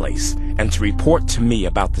that place and to report to me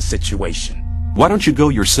about the situation. Why don't you go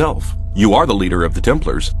yourself? You are the leader of the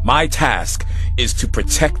Templars. My task is to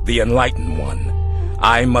protect the Enlightened One.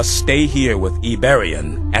 I must stay here with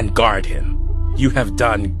Iberian and guard him. You have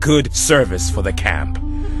done good service for the camp.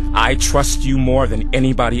 I trust you more than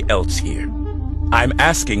anybody else here. I'm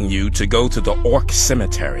asking you to go to the Orc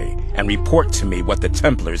Cemetery and report to me what the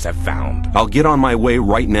Templars have found. I'll get on my way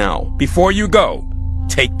right now. Before you go,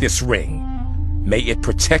 take this ring. May it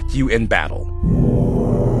protect you in battle.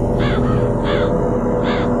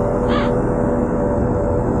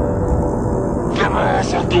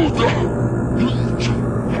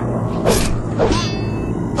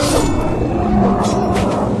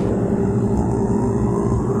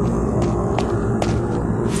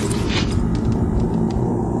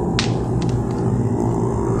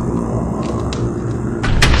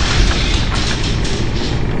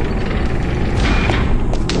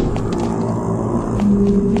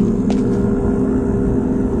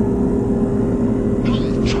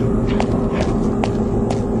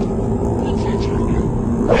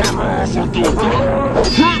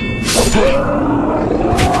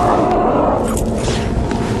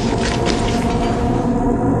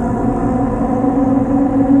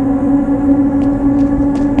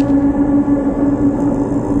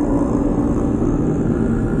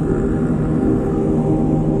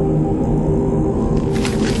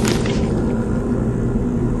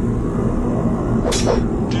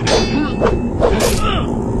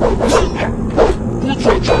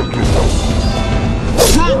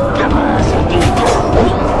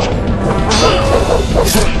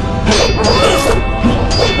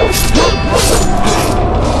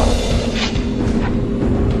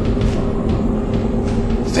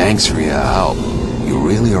 Thanks for your help. You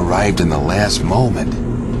really arrived in the last moment.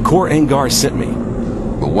 Kor Angar sent me.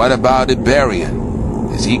 But what about Iberian?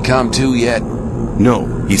 Has he come to yet?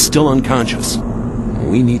 No, he's still unconscious.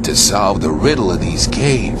 We need to solve the riddle of these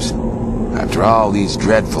caves. After all these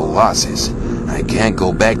dreadful losses, I can't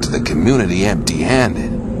go back to the community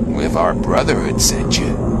empty-handed. If our Brotherhood sent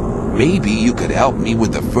you, maybe you could help me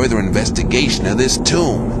with the further investigation of this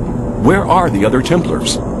tomb. Where are the other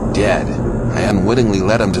Templars? Dead. I unwittingly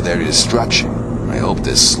led them to their destruction. I hope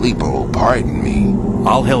the Sleeper will pardon me.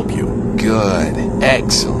 I'll help you. Good.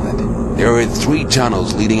 Excellent. There are 3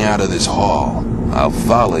 tunnels leading out of this hall. I'll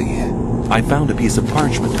follow you. I found a piece of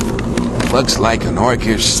parchment. Looks like an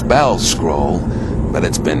orcish spell scroll, but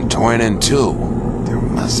it's been torn in two. There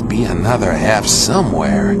must be another half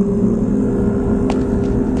somewhere.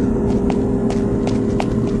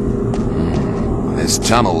 This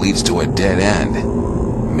tunnel leads to a dead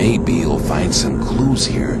end. Maybe you'll find some clues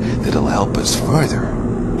here that'll help us further.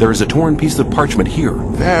 There is a torn piece of parchment here.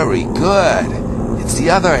 Very good. It's the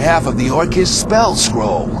other half of the orcish spell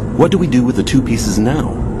scroll. What do we do with the two pieces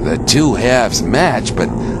now? The two halves match, but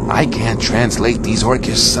I can't translate these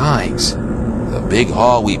orcish signs. The big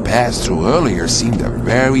hall we passed through earlier seemed a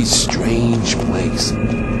very strange place.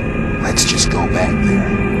 Let's just go back there.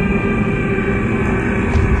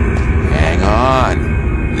 Hang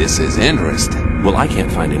on. This is interesting. Well, I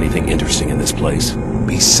can't find anything interesting in this place.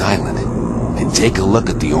 Be silent and take a look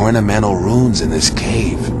at the ornamental runes in this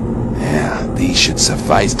cave. Yeah, these should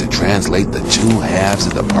suffice to translate the two halves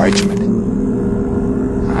of the parchment.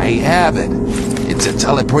 I have it. It's a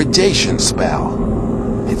teleportation spell.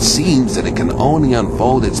 It seems that it can only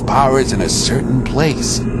unfold its powers in a certain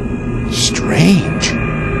place. Strange.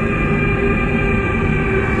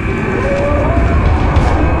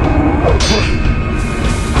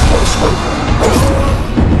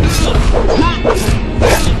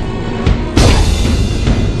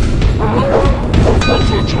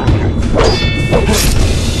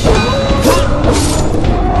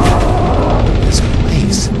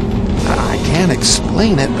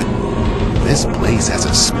 Explain it, but this place has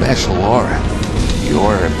a special aura. The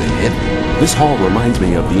aura of the hidden. This hall reminds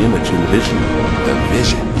me of the image in the vision. The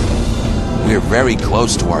vision. We're very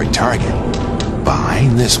close to our target.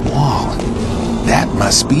 Behind this wall. That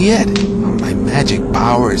must be it. My magic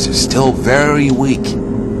powers are still very weak.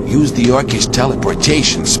 Use the orcish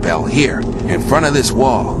teleportation spell here, in front of this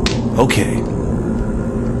wall. Okay.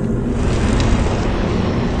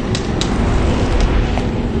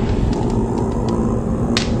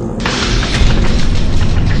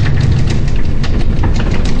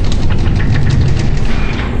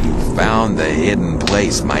 The hidden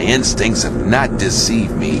place. My instincts have not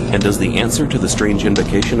deceived me. And does the answer to the strange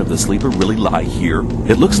invocation of the sleeper really lie here?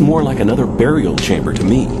 It looks more like another burial chamber to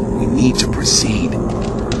me. We need to proceed.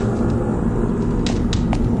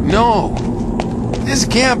 No! This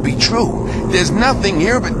can't be true. There's nothing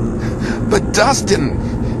here but dust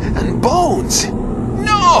and bones.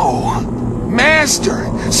 No! Master,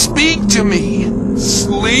 speak to me.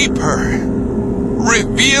 Sleeper,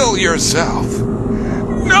 reveal yourself.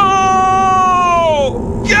 No!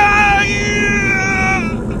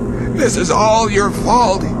 This is all your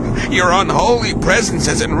fault. Your unholy presence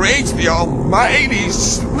has enraged the almighty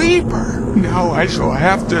sleeper. Now I shall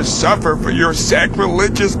have to suffer for your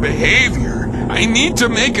sacrilegious behavior. I need to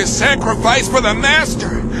make a sacrifice for the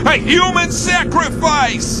master. A human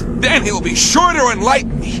sacrifice! Then he'll be sure to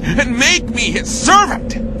enlighten me and make me his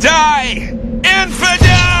servant. Die,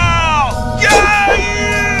 infidel!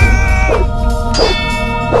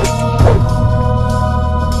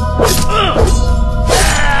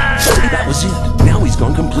 That was it. Now he's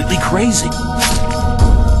gone completely crazy.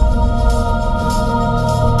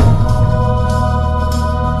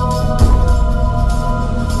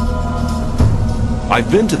 I've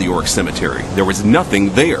been to the orc cemetery. There was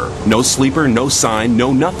nothing there. No sleeper, no sign,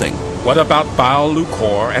 no nothing. What about Baal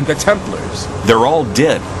Lucor and the Templars? They're all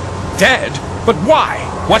dead. Dead? But why?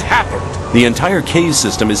 What happened? The entire cave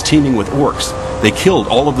system is teeming with orcs. They killed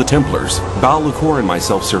all of the Templars. Baal Lucor and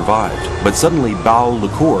myself survived, but suddenly Baal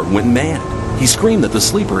Lucor went mad. He screamed that the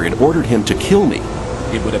sleeper had ordered him to kill me.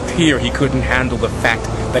 It would appear he couldn't handle the fact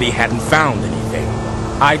that he hadn't found anything.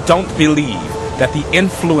 I don't believe that the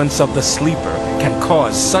influence of the sleeper can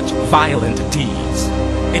cause such violent deeds.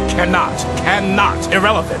 It cannot,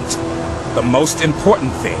 irrelevant. The most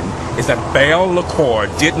important thing is that Baal Lucor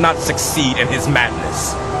did not succeed in his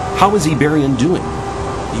madness. How is Iberian doing?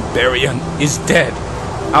 Iberian is dead.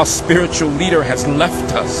 Our spiritual leader has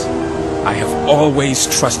left us. I have always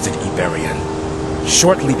trusted Iberian.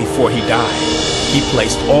 Shortly before he died, he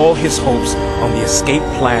placed all his hopes on the escape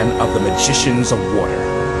plan of the Magicians of Water.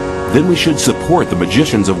 Then we should support the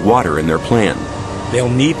Magicians of Water in their plan. They'll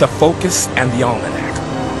need the focus and the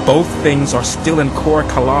almanac. Both things are still in Kor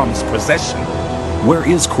Kalam's possession. Where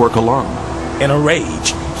is Kor Kalam? In a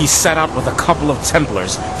rage, he set out with a couple of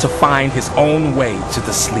Templars to find his own way to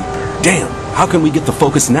the sleeper. Damn! How can we get the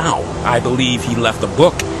focus now? I believe he left the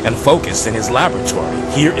book and focus in his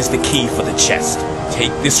laboratory. Here is the key for the chest.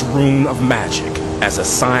 Take this rune of magic as a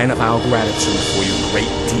sign of our gratitude for your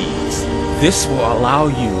great deeds. This will allow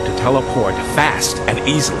you to teleport fast and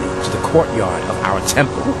easily to the courtyard of our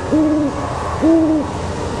temple.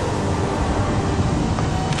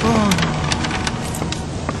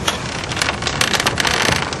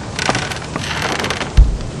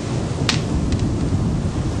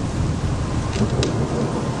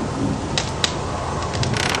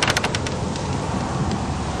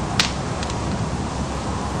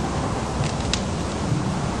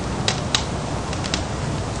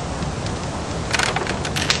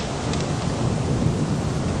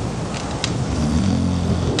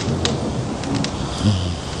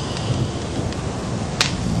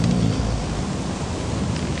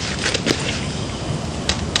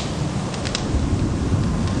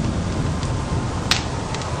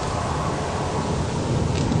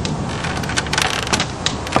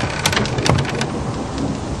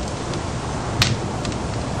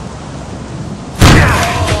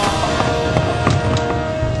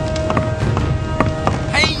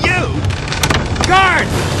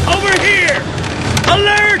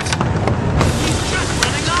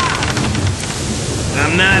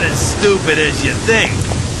 stupid as you think.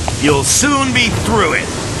 You'll soon be through it.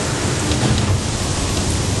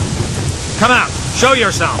 Come out. Show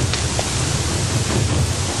yourself.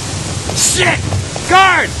 Shit!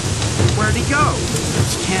 Guard! Where'd he go?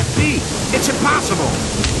 This can't be. It's impossible.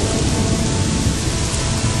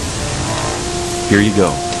 Here you go.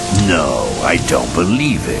 No, I don't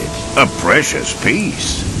believe it. A precious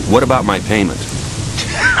piece. What about my payment?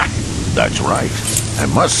 That's right. I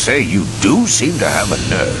must say, you do seem to have a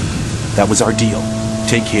nerve. That was our deal.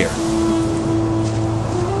 Take care.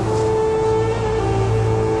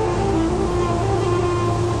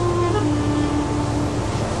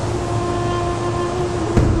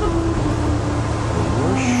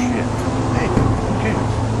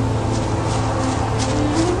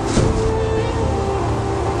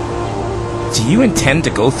 Do you intend to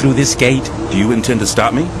go through this gate? Do you intend to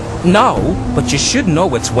stop me? No, but you should know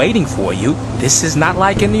what's waiting for you. This is not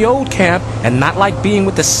like in the old camp, and not like being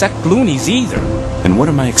with the sect loonies either. And what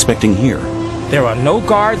am I expecting here? There are no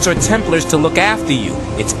guards or Templars to look after you.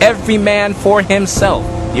 It's every man for himself.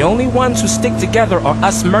 The only ones who stick together are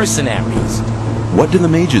us mercenaries. What do the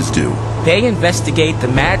mages do? They investigate the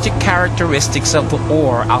magic characteristics of the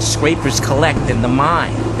ore our scrapers collect in the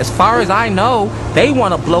mine. As far as I know, they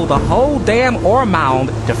want to blow the whole damn ore mound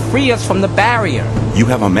to free us from the barrier. You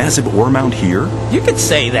have a massive ore mound here? You could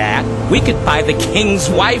say that. We could buy the king's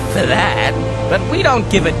wife for that. But we don't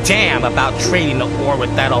give a damn about trading the ore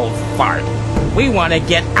with that old fart. We want to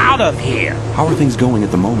get out of here. How are things going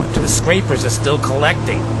at the moment? The scrapers are still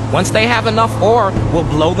collecting. Once they have enough ore, we'll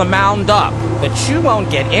blow the mound up. But you won't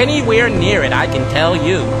get anywhere near it, I can tell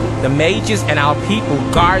you. The mages and our people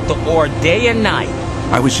guard the ore day and night.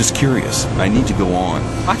 I was just curious. I need to go on.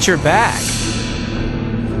 Watch your back.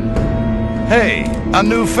 Hey, a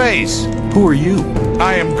new face. Who are you?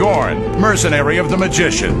 I am Gorn, mercenary of the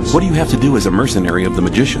Magicians. What do you have to do as a mercenary of the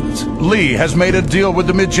Magicians? Lee has made a deal with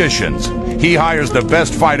the Magicians. He hires the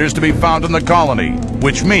best fighters to be found in the colony,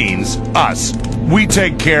 which means us. We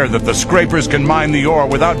take care that the scrapers can mine the ore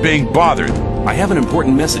without being bothered. I have an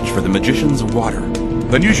important message for the Magicians of Water.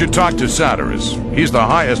 Then you should talk to Satyrus. He's the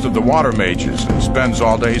highest of the water mages and spends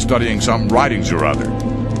all day studying some writings or other.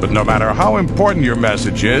 But no matter how important your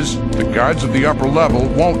message is, the guards at the upper level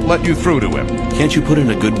won't let you through to him. Can't you put in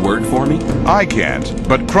a good word for me? I can't,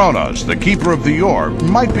 but Kronos, the keeper of the ore,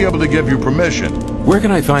 might be able to give you permission. Where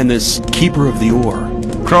can I find this keeper of the ore?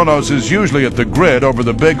 Kronos is usually at the grid over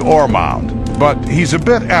the big ore mound, but he's a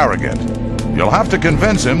bit arrogant. You'll have to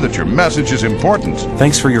convince him that your message is important.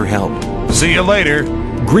 Thanks for your help. See you later.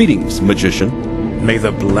 Greetings, magician. May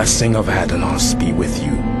the blessing of Adanos be with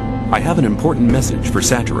you. I have an important message for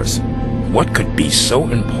Satyrus. What could be so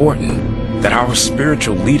important that our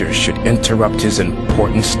spiritual leader should interrupt his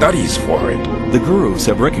important studies for it? The gurus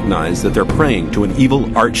have recognized that they're praying to an evil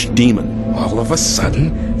archdemon. All of a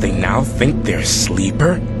sudden, they now think their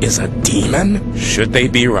sleeper is a demon? Should they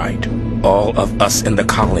be right, all of us in the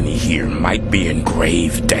colony here might be in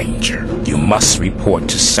grave danger. You must report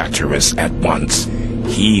to Satyrus at once.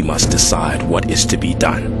 He must decide what is to be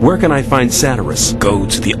done. Where can I find Satyrus? Go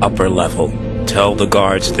to the upper level. Tell the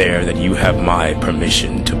guards there that you have my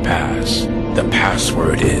permission to pass. The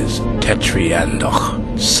password is Tetriandoch.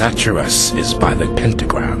 Satyrus is by the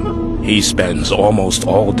pentagram. He spends almost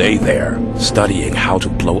all day there, studying how to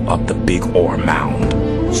blow up the big ore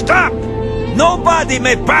mound. Stop! Nobody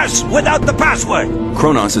may pass without the password!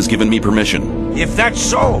 Kronos has given me permission. If that's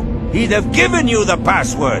so, he'd have given you the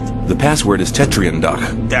password. The password is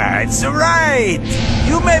Tetriandoch. That's right!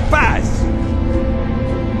 You may pass!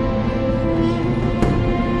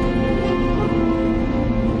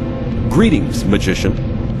 Greetings,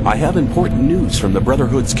 magician. I have important news from the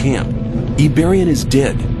Brotherhood's camp. Iberion is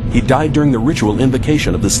dead. He died during the ritual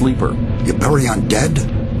invocation of the sleeper. Iberion dead?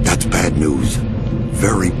 That's bad news.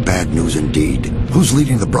 Very bad news indeed. Who's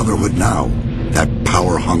leading the Brotherhood now? That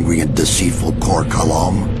power-hungry and deceitful Kor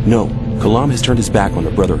Kalam? No, Kalam has turned his back on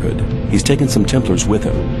the Brotherhood. He's taken some Templars with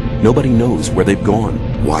him. Nobody knows where they've gone.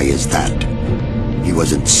 Why is that? He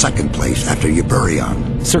was in second place after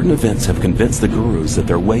Iberion. Certain events have convinced the gurus that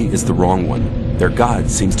their way is the wrong one. Their god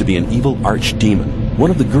seems to be an evil archdemon.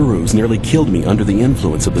 One of the gurus nearly killed me under the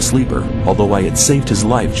influence of the sleeper, although I had saved his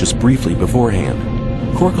life just briefly beforehand.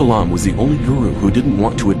 Kor Kalam was the only guru who didn't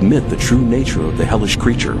want to admit the true nature of the hellish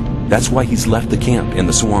creature. That's why he's left the camp in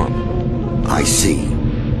the swamp. I see.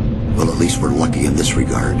 Well, at least we're lucky in this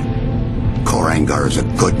regard. Korangar is a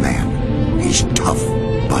good man. He's tough,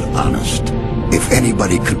 but honest. If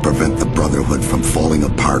anybody could prevent the Brotherhood from falling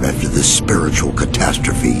apart after this spiritual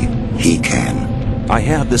catastrophe, he can. I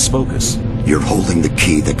have this focus. You're holding the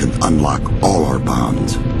key that can unlock all our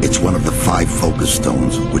bonds. It's one of the 5 focus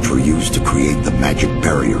stones which were used to create the magic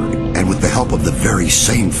barrier, and with the help of the very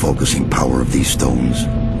same focusing power of these stones,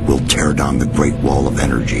 we'll tear down the Great Wall of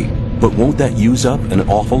Energy. But won't that use up an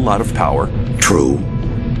awful lot of power? True,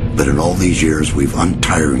 but in all these years we've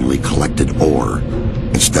untiringly collected ore,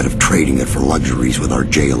 instead of trading it for luxuries with our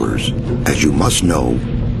jailers. As you must know,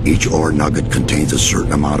 each ore nugget contains a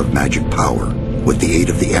certain amount of magic power. With the aid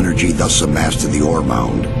of the energy thus amassed in the ore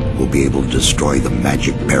mound, we'll be able to destroy the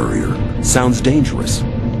magic barrier. Sounds dangerous.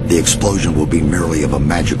 The explosion will be merely of a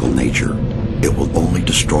magical nature. It will only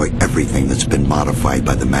destroy everything that's been modified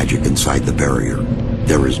by the magic inside the barrier.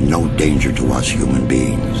 There is no danger to us human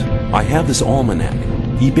beings. I have this almanac.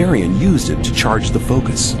 Iberian used it to charge the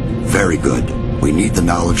focus. Very good. We need the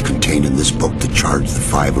knowledge contained in this book to charge the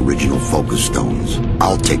 5 original focus stones.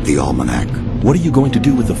 I'll take the almanac. What are you going to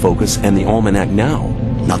do with the focus and the almanac now?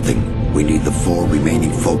 Nothing. We need the 4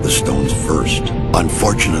 remaining focus stones first.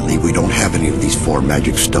 Unfortunately, we don't have any of these 4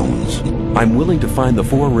 magic stones. I'm willing to find the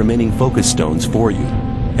 4 remaining focus stones for you.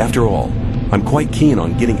 After all, I'm quite keen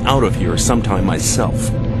on getting out of here sometime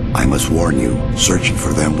myself. I must warn you, searching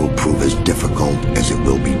for them will prove as difficult as it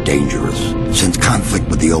will be dangerous. Since conflict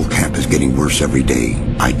with the old camp is getting worse every day,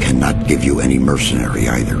 I cannot give you any mercenary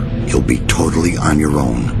either. You'll be totally on your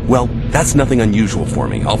own. Well, that's nothing unusual for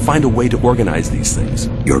me. I'll find a way to organize these things.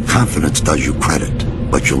 Your confidence does you credit,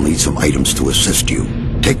 but you'll need some items to assist you.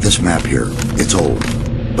 Take this map here. It's old,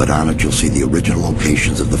 but on it you'll see the original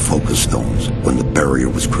locations of the focus stones when the barrier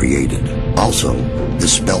was created. Also,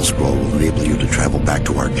 this spell scroll will enable you to travel back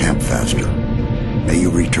to our camp faster. May you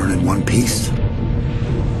return in one piece.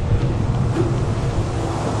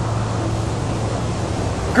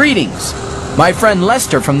 Greetings. My friend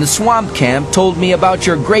Lester from the swamp camp told me about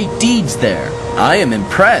your great deeds there. I am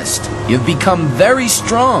impressed. You've become very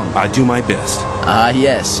strong. I do my best. Ah,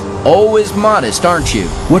 yes. Always modest, aren't you?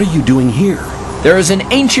 What are you doing here? There is an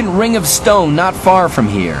ancient ring of stone not far from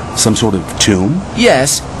here. Some sort of tomb?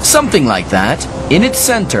 Yes, something like that. In its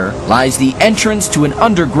center lies the entrance to an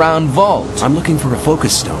underground vault. I'm looking for a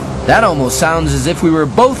focus stone. That almost sounds as if we were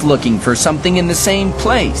both looking for something in the same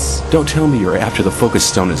place. Don't tell me you're after the focus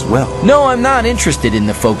stone as well. No, I'm not interested in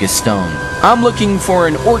the focus stone. I'm looking for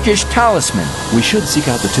an orcish talisman. We should seek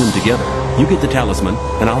out the tomb together. You get the talisman,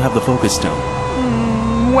 and I'll have the focus stone.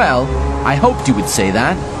 Well, I hoped you would say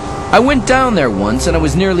that. I went down there once and I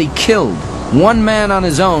was nearly killed. One man on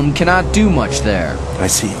his own cannot do much there. I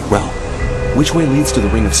see. Well, which way leads to the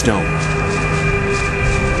Ring of Stone?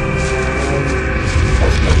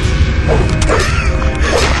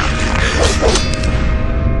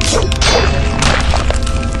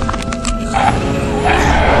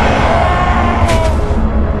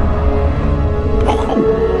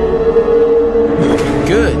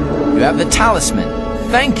 Good. You have the talisman.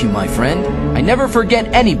 Thank you, my friend. I never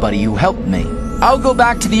forget anybody who helped me. I'll go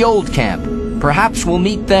back to the old camp. Perhaps we'll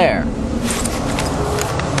meet there.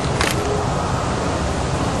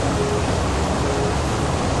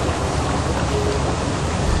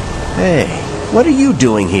 Hey, what are you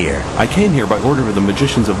doing here? I came here by order of the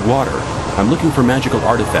Magicians of Water. I'm looking for magical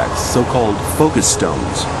artifacts, so-called focus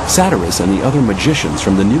stones. Satyrus and the other magicians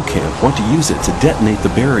from the new camp want to use it to detonate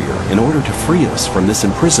the barrier in order to free us from this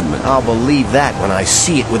imprisonment. I'll believe that when I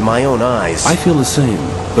see it with my own eyes. I feel the same,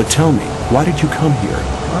 but tell me, why did you come here?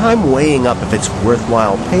 I'm weighing up if it's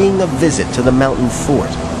worthwhile paying a visit to the mountain fort.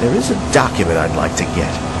 There is a document I'd like to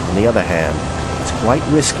get. On the other hand, it's quite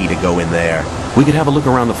risky to go in there. We could have a look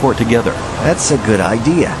around the fort together. That's a good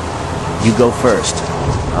idea. You go first.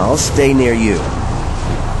 I'll stay near you.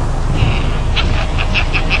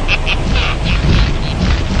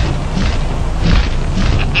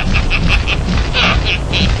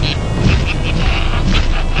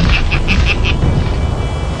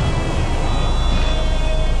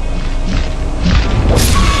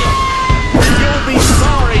 You'll be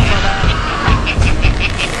sorry for that.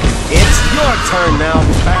 It's your turn now,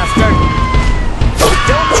 bastard.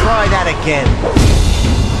 Don't try that again.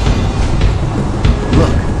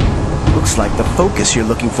 Looks like the focus you're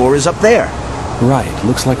looking for is up there. Right,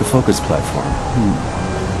 looks like a focus platform.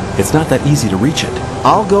 It's not that easy to reach it.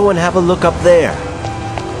 I'll go and have a look up there.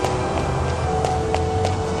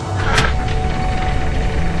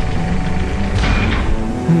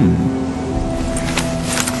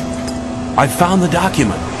 I found the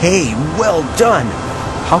document. Hey, well done.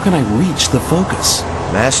 How can I reach the focus?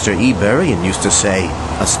 Master Iberian used to say,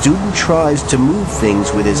 a student tries to move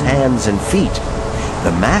things with his hands and feet.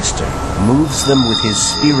 The master moves them with his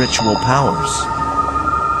spiritual powers.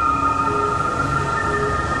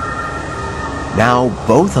 Now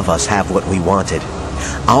both of us have what we wanted.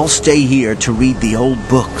 I'll stay here to read the old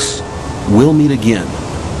books. We'll meet again.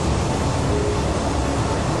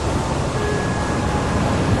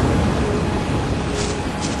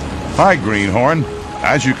 Hi, Greenhorn.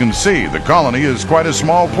 As you can see, the colony is quite a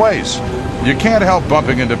small place. You can't help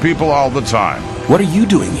bumping into people all the time. What are you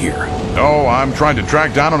doing here? Oh, I'm trying to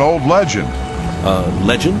track down an old legend.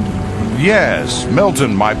 Legend? Yes.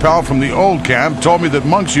 Milton, my pal from the old camp, told me that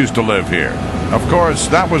monks used to live here. Of course,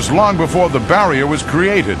 that was long before the barrier was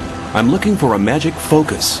created. I'm looking for a magic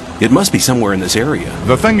focus. It must be somewhere in this area.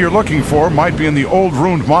 The thing you're looking for might be in the old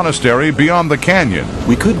ruined monastery beyond the canyon.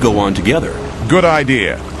 We could go on together. Good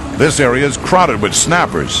idea. This area is crowded with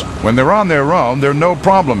snappers. When they're on their own, they're no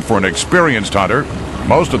problem for an experienced hunter.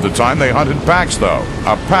 Most of the time they hunt in packs, though.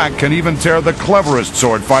 A pack can even tear the cleverest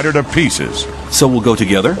sword fighter to pieces. So we'll go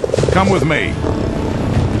together? Come with me.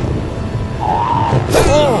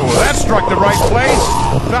 Oh, that struck the right place.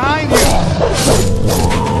 Behind you.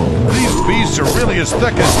 These beasts are really as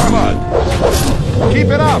thick as mud. Keep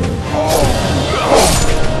it up.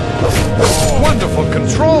 Wonderful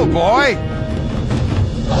control, boy.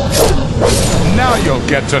 Now you'll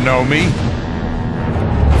get to know me.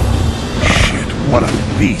 Shit, what a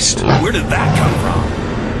beast. Where did that come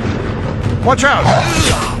from? Watch out!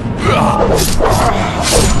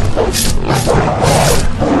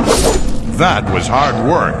 That was hard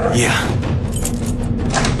work. Yeah.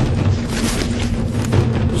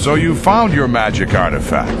 So you found your magic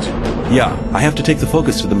artifact? Yeah, I have to take the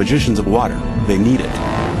focus to the Magicians of Water. They need it.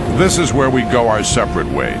 This is where we go our separate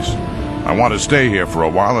ways. I want to stay here for a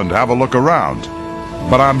while and have a look around.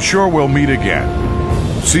 But I'm sure we'll meet again.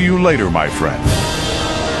 See you later, my friend.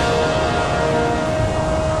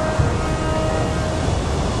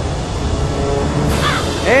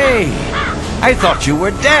 Hey! I thought you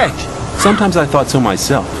were dead! Sometimes I thought so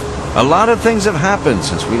myself. A lot of things have happened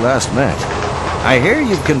since we last met. I hear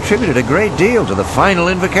you've contributed a great deal to the final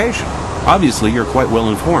invocation. Obviously, you're quite well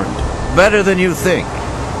informed. Better than you think.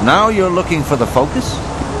 Now you're looking for the focus?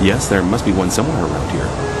 Yes, there must be one somewhere around here.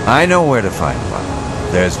 I know where to find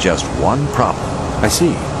one. There's just one problem. I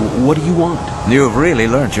see. What do you want? You've really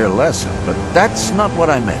learned your lesson, but that's not what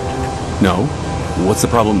I meant. No? What's the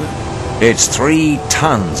problem then? It's 3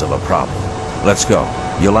 tons of a problem. Let's go.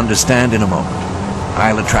 You'll understand in a moment.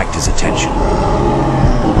 I'll attract his attention.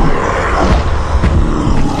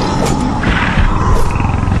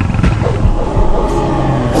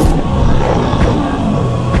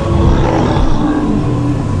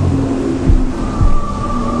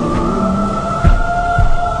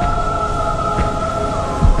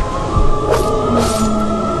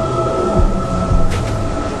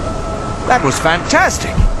 That was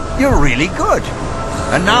fantastic. You're really good.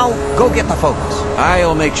 And now, go get the focus.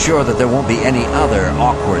 I'll make sure that there won't be any other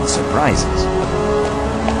awkward surprises.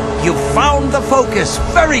 You found the focus.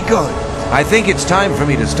 Very good. I think it's time for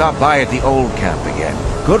me to stop by at the old camp again.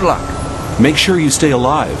 Good luck. Make sure you stay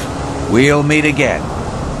alive. We'll meet again.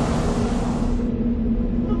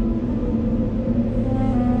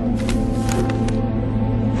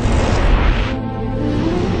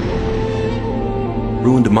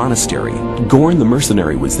 Ruined monastery. Gorn the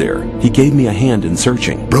mercenary was there. He gave me a hand in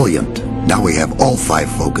searching. Brilliant. Now we have all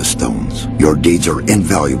 5 focus stones. Your deeds are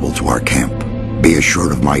invaluable to our camp. Be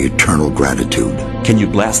assured of my eternal gratitude. Can you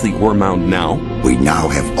blast the ore mound now? We now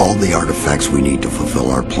have all the artifacts we need to fulfill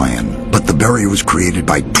our plan. But the barrier was created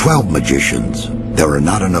by 12 magicians. There are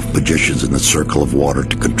not enough magicians in the circle of water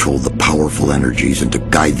to control the powerful energies and to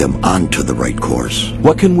guide them onto the right course.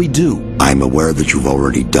 What can we do? I'm aware that you've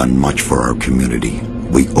already done much for our community.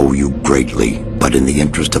 We owe you greatly, but in the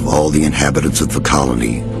interest of all the inhabitants of the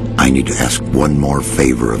colony, I need to ask one more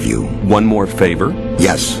favor of you. One more favor?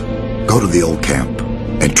 Yes. Go to the old camp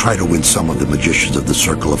and try to win some of the magicians of the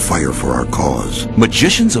Circle of Fire for our cause.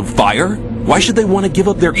 Magicians of Fire? Why should they want to give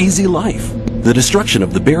up their easy life? The destruction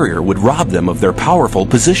of the barrier would rob them of their powerful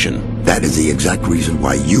position. That is the exact reason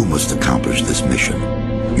why you must accomplish this mission.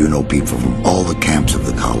 You know people from all the camps of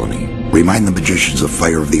the colony. Remind the magicians of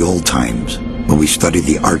Fire of the old times, when we studied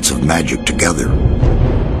the arts of magic together. There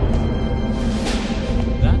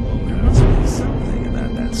must be something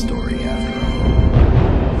about that story after all.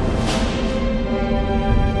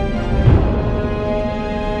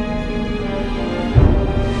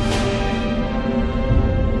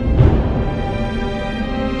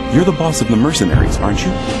 You're the boss of the mercenaries, aren't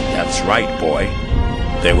you? That's right, boy.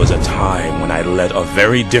 There was a time when I led a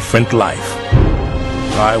very different life.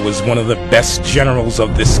 I was one of the best generals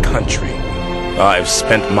of this country. I've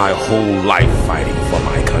spent my whole life fighting for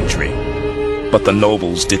my country. But the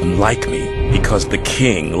nobles didn't like me because the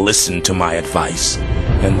king listened to my advice,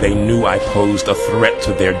 and they knew I posed a threat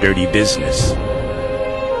to their dirty business.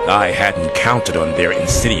 I hadn't counted on their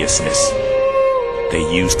insidiousness. They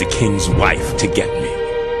used the king's wife to get me.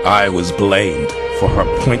 I was blamed for her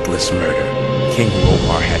pointless murder. King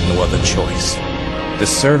Robar had no other choice. The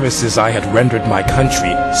services I had rendered my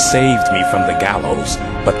country saved me from the gallows,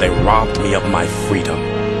 but they robbed me of my freedom.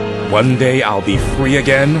 One day I'll be free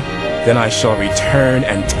again, then I shall return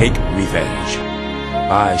and take revenge.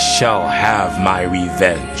 I shall have my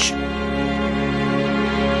revenge.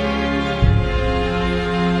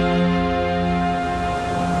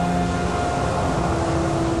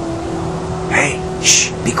 Hey, shh,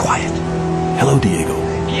 be quiet. Hello, Diego.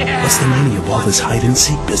 Yeah. What's the meaning of all this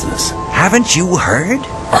hide-and-seek business? Haven't you heard?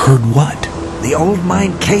 Heard what? The old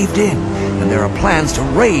mine caved in, and there are plans to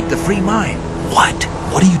raid the free mine. What?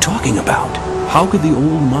 What are you talking about? How could the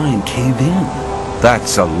old mine cave in?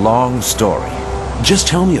 That's a long story. Just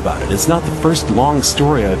tell me about it. It's not the first long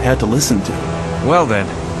story I've had to listen to. Well then,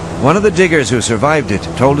 one of the diggers who survived it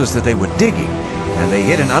told us that they were digging, and they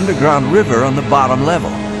hit an underground river on the bottom level.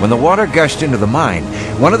 When the water gushed into the mine,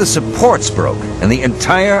 one of the supports broke, and the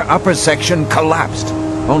entire upper section collapsed.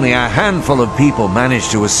 Only a handful of people managed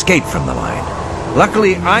to escape from the mine.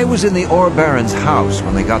 Luckily, I was in the ore baron's house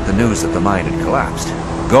when they got the news that the mine had collapsed.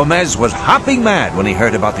 Gomez was hopping mad when he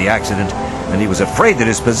heard about the accident, and he was afraid that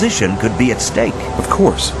his position could be at stake. Of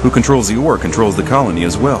course. Who controls the ore controls the colony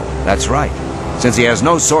as well. That's right. Since he has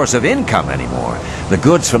no source of income anymore, the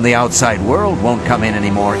goods from the outside world won't come in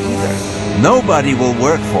anymore either. Nobody will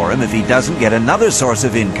work for him if he doesn't get another source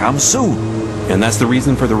of income soon. And that's the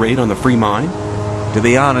reason for the raid on the free mine? To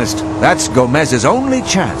be honest, that's Gomez's only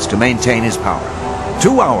chance to maintain his power.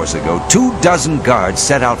 2 hours ago, 24 guards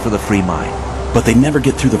set out for the free mine. But they never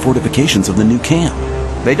get through the fortifications of the new camp.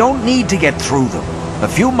 They don't need to get through them. A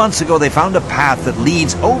few months ago, they found a path that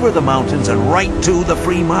leads over the mountains and right to the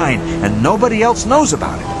free mine, and nobody else knows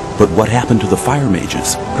about it. But what happened to the fire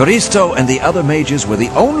mages? Coristo and the other mages were the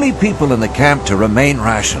only people in the camp to remain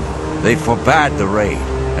rational. They forbade the raid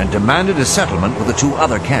and demanded a settlement with the 2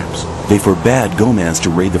 other camps. They forbade Gomez to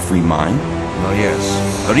raid the free mine? Oh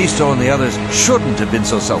yes. Coristo and the others shouldn't have been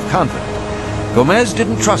so self-confident. Gomez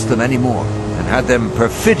didn't trust them anymore and had them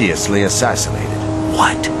perfidiously assassinated.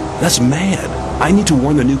 What? That's mad. I need to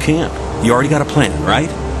warn the new camp. You already got a plan, right?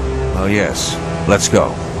 Oh yes. Let's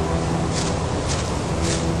go.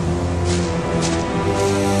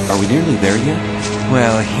 Are we nearly there yet?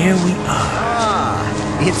 Well, here we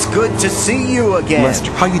are. It's good to see you again.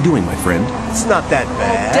 Lester, how you doing, my friend? It's not that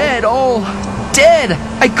bad. Dead, all dead.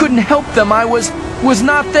 I couldn't help them. I was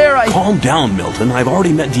not there. Calm down, Milton. I've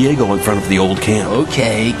already met Diego in front of the old camp.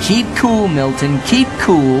 Okay, keep cool, Milton. Keep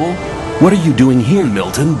cool. What are you doing here,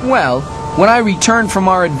 Milton? Well, when I returned from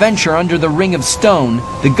our adventure under the Ring of Stone,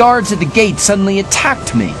 the guards at the gate suddenly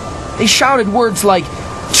attacked me. They shouted words like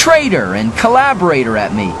traitor and collaborator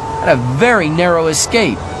at me. I had a very narrow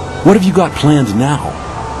escape. What have you got planned now?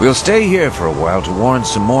 We'll stay here for a while to warn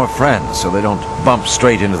some more friends so they don't bump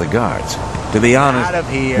straight into the guards. To be honest, out of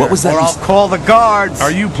here, what was that? Or I'll call the guards.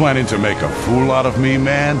 Are you planning to make a fool out of me,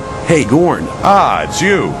 man? Hey, Gorn. Ah, it's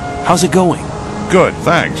you. How's it going? Good,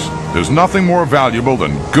 thanks. There's nothing more valuable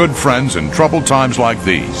than good friends in troubled times like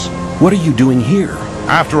these. What are you doing here?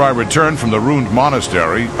 After I returned from the ruined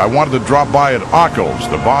monastery, I wanted to drop by at Akels,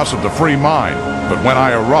 the boss of the free mine. But when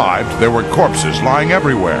I arrived, there were corpses lying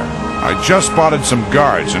everywhere. I just spotted some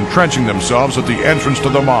guards entrenching themselves at the entrance to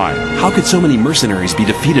the mine. How could so many mercenaries be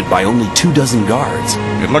defeated by only 24 guards?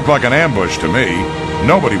 It looked like an ambush to me.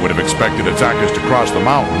 Nobody would have expected attackers to cross the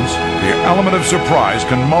mountains. The element of surprise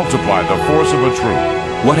can multiply the force of a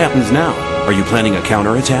troop. What happens now? Are you planning a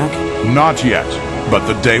counterattack? Not yet, but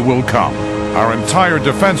the day will come. Our entire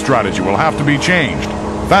defense strategy will have to be changed.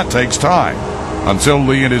 That takes time. Until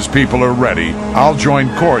Lee and his people are ready, I'll join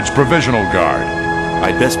Cord's Provisional Guard.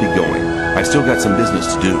 I'd best be going. I still got some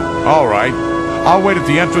business to do. All right. I'll wait at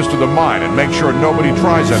the entrance to the mine and make sure nobody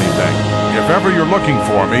tries anything. If ever you're looking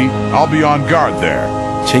for me, I'll be on guard there.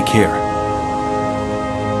 Take care.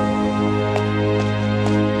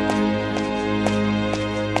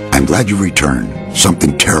 I'm glad you returned.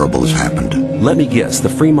 Something terrible has happened. Let me guess, the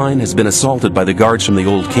free mine has been assaulted by the guards from the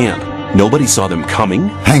old camp. Nobody saw them coming?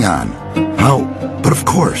 Hang on. How? But of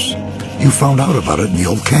course. You found out about it in the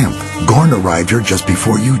old camp. Gorn arrived here just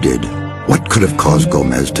before you did. What could have caused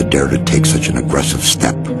Gomez to dare to take such an aggressive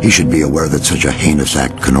step? He should be aware that such a heinous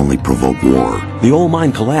act can only provoke war. The old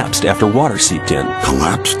mine collapsed after water seeped in.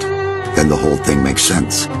 Collapsed? Then the whole thing makes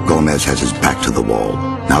sense. Gomez has his back to the wall.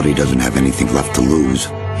 Now that he doesn't have anything left to lose,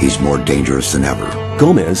 he's more dangerous than ever.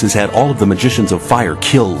 Gomez has had all of the magicians of fire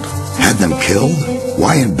killed. Had them killed?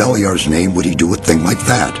 Why in Beliar's name would he do a thing like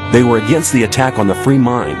that? They were against the attack on the free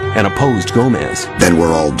mine and opposed Gomez. Then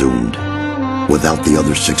we're all doomed. Without the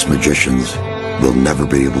other 6 magicians, we'll never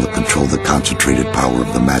be able to control the concentrated power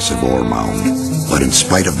of the massive ore mound. But in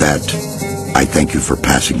spite of that, I thank you for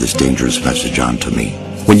passing this dangerous message on to me.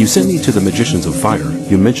 When you sent me to the Magicians of Fire,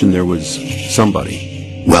 you mentioned there was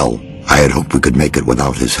somebody. Well, I had hoped we could make it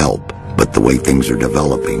without his help, but the way things are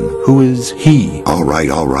developing... Who is he? All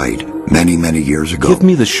right. Many, many years ago... Give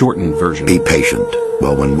me the shortened version. Be patient.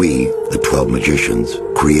 Well, when we, the 12 magicians,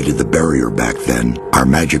 created the barrier back then, our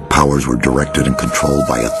magic powers were directed and controlled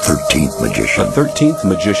by a 13th magician. A 13th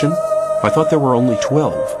magician? I thought there were only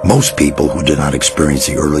 12. Most people who did not experience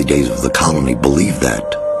the early days of the colony believe that.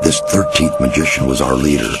 This 13th magician was our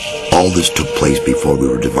leader. All this took place before we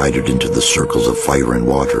were divided into the circles of fire and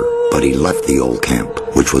water. But he left the old camp,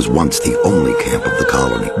 which was once the only camp of the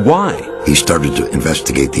colony. Why? He started to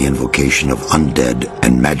investigate the invocation of undead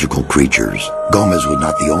and magical creatures. Gomez was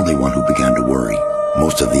not the only one who began to worry.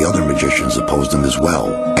 Most of the other magicians opposed him as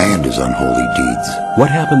well, and his unholy deeds. What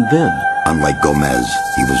happened then? Unlike Gomez,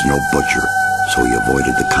 he was no butcher, so he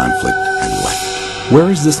avoided the conflict and left.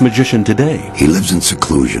 Where is this magician today? He lives in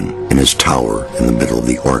seclusion, in his tower in the middle of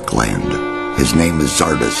the Orc land. His name is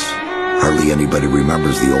Zardus. Hardly anybody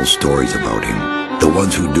remembers the old stories about him. The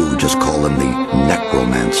ones who do just call him the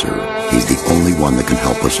necromancer. He's the only one that can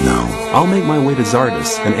help us now. I'll make my way to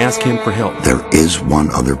Zardus and ask him for help. There is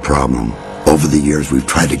one other problem. Over the years, we've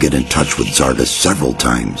tried to get in touch with Zardus several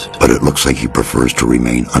times, but it looks like he prefers to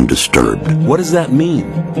remain undisturbed. What does that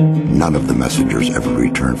mean? None of the messengers ever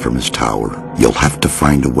return from his tower. You'll have to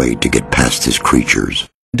find a way to get past his creatures.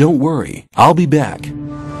 Don't worry, I'll be back.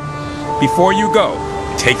 Before you go,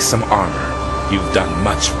 take some armor. You've done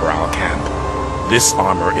much for our camp. This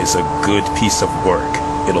armor is a good piece of work.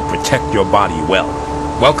 It'll protect your body well.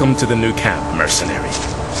 Welcome to the new camp, mercenary.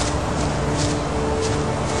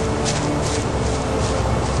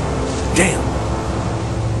 Damn.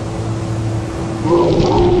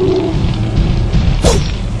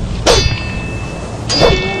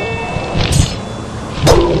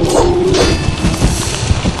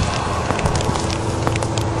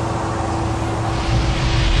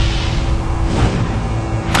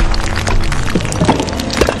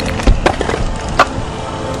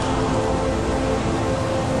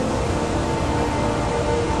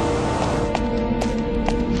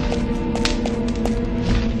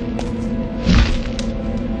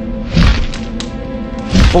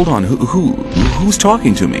 Hold on, who's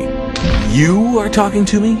talking to me? You are talking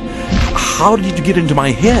to me? How did you get into my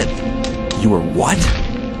head? You are what?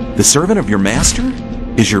 The servant of your master?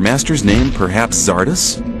 Is your master's name perhaps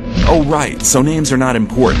Zardus? Oh right, so names are not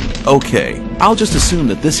important. Okay, I'll just assume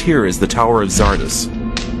that this here is the Tower of Zardus.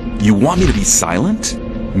 You want me to be silent?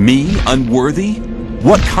 Me, unworthy?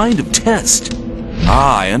 What kind of test?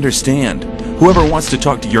 Ah, I understand. Whoever wants to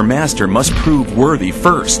talk to your master must prove worthy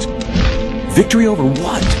first. Victory over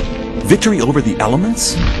what? Victory over the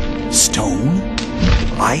elements? Stone?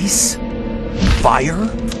 Ice? Fire?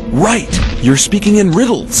 Right! You're speaking in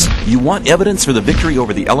riddles! You want evidence for the victory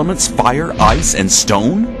over the elements, fire, ice, and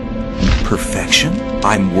stone? Perfection?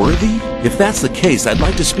 I'm worthy? If that's the case, I'd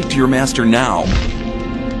like to speak to your master now.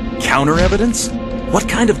 Counter evidence? What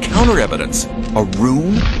kind of counter evidence? A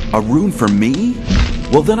rune? A rune for me?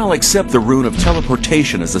 Well, then I'll accept the rune of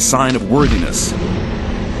teleportation as a sign of worthiness.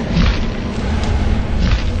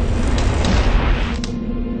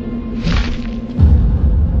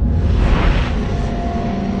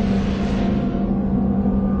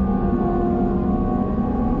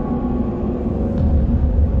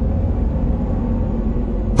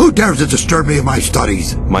 Who dares to disturb me in my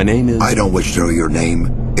studies? My name is... I don't wish to know your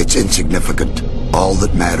name. It's insignificant. All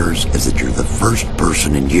that matters is that you're the first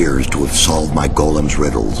person in years to have solved my golem's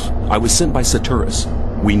riddles. I was sent by Saturus.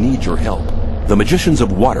 We need your help. The Magicians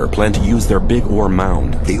of Water plan to use their big ore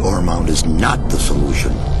mound. The ore mound is not the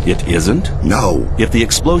solution. It isn't? No. If the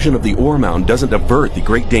explosion of the ore mound doesn't avert the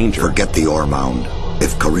great danger... Forget the ore mound.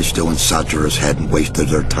 If Callisto and Saturus hadn't wasted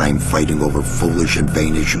their time fighting over foolish and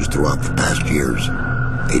vain issues throughout the past years,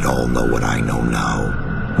 they'd all know what I know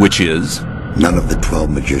now. Which is? None of the 12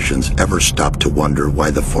 magicians ever stopped to wonder why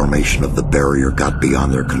the formation of the barrier got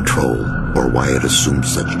beyond their control, or why it assumed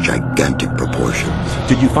such gigantic proportions.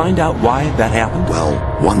 Did you find out why that happened? Well,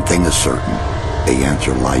 one thing is certain. The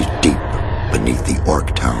answer lies deep beneath the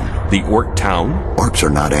Orc Town. The Orc Town? Orcs are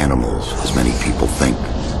not animals, as many people think.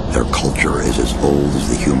 Their culture is as old as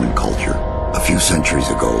the human culture. A few centuries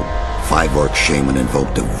ago, 5 Orc shaman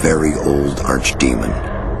invoked a very old archdemon,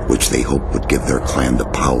 which they hoped would give their clan the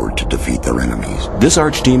power to defeat their enemies. This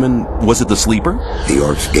archdemon, was it the Sleeper? The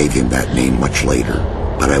Orcs gave him that name much later,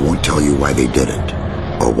 but I won't tell you why they did it,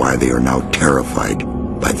 or why they are now terrified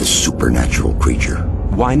by this supernatural creature.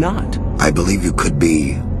 Why not? I believe you could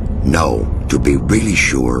be... No, to be really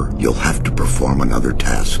sure, you'll have to perform another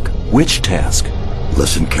task. Which task?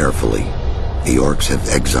 Listen carefully. The orcs have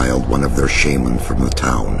exiled one of their shaman from the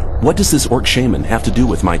town. What does this orc shaman have to do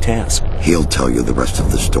with my task? He'll tell you the rest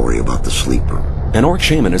of the story about the sleeper. An orc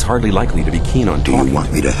shaman is hardly likely to be keen on talking. Do you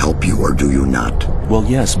want me to help you or do you not? Well,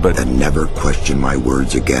 yes, but... Then never question my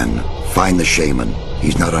words again. Find the shaman.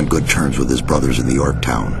 He's not on good terms with his brothers in the orc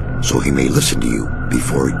town, so he may listen to you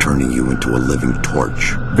before turning you into a living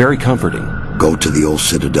torch. Very comforting. Go to the old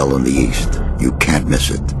citadel in the east. You can't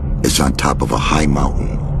miss it. It's on top of a high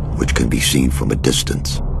mountain, which can be seen from a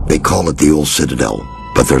distance. They call it the old citadel,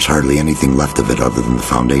 but there's hardly anything left of it other than the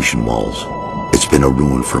foundation walls. It's been a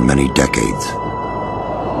ruin for many decades.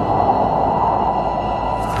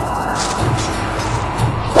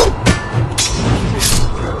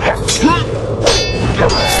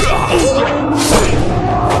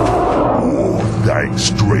 Oh, thanks,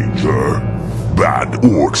 stranger. Bad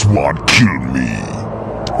orcs won't kill me.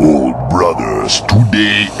 Old brothers,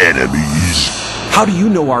 today enemies. How do you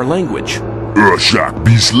know our language? Urshak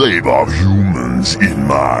be slave of humans in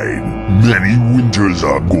mine, many winters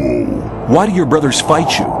ago. Why do your brothers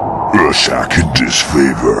fight you? Urshak in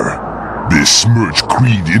disfavor. They smirch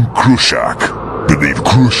creed in Krushak. Believe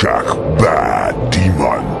Krushak bad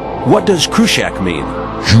demon. What does Krushak mean?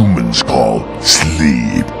 Humans call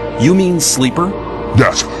sleep. You mean sleeper?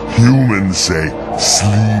 Yes, humans say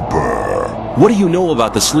sleeper. What do you know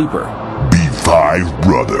about the sleeper? Be 5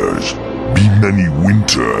 brothers. Be many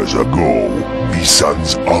winters ago. Be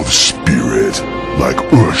sons of spirit, like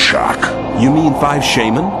Urshak. You mean 5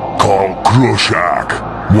 shaman? Call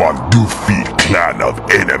Krushak. One defeat clan of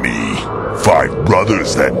enemy. 5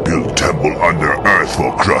 brothers that build temple under earth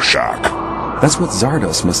for Krushak. That's what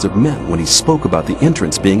Zardos must have meant when he spoke about the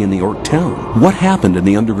entrance being in the orc town. What happened in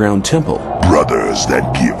the underground temple? Brothers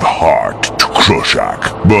that give heart to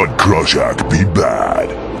Krushak. But Krushak be bad.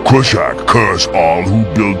 Krushak curse all who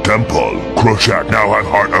build temple. Krushak now have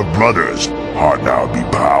heart of brothers. Heart now be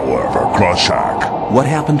power for Krushak. What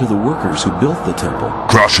happened to the workers who built the temple?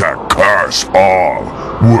 Krushak curse all.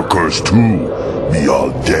 Workers too. Be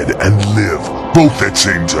all dead and live, both at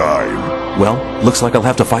same time. Well, looks like I'll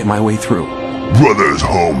have to fight my way through. Brothers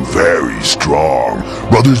home very strong.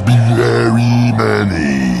 Brothers be very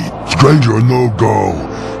many. Stranger no go.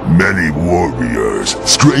 Many warriors.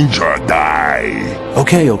 Stranger die.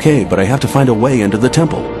 Okay, but I have to find a way into the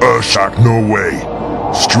temple. Urshak no way.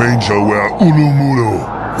 Stranger wear ulumulu.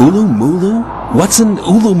 Ulumulu? What's an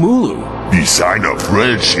ulumulu? Be sign of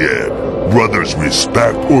friendship. Brothers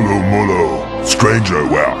respect ulumulu. Stranger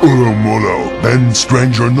wear ulumulu. Then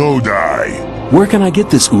stranger no die. Where can I get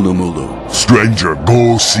this ulumulu? Stranger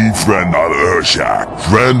go see friend of Urshak.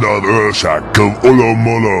 Friend of Urshak give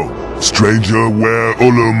ulumulu. Stranger wear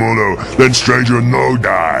ulumulu. Then stranger no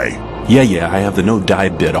die. Yeah, I have the no die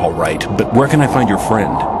bit all right, but where can I find your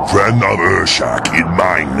friend? Friend of Urshak in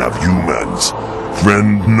mind of humans.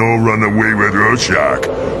 Friend no run away with Urshak.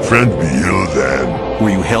 Friend be ill then. Were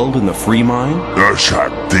you held in the free mine?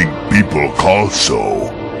 Urshak think people call so.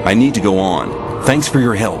 I need to go on. Thanks for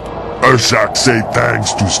your help. Urshak say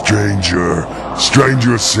thanks to stranger.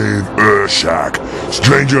 Stranger save Urshak.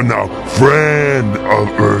 Stranger now friend of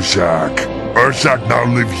Urshak. Urshak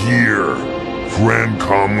now live here. Friend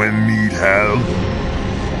come when need help.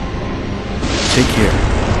 Take care.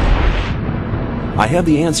 I have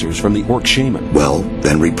the answers from the orc shaman. Well,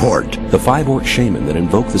 then report. The 5 orc shaman that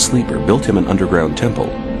invoked the sleeper built him an underground temple.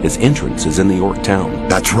 His entrance is in the orc town.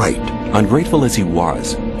 That's right. Ungrateful as he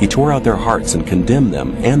was, he tore out their hearts and condemned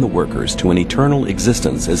them and the workers to an eternal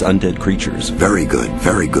existence as undead creatures. Very good,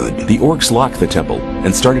 very good. The orcs locked the temple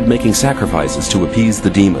and started making sacrifices to appease the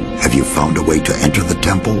demon. Have you found a way to enter the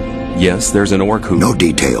temple? Yes, there's an orc who... No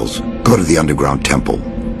details. Go to the underground temple.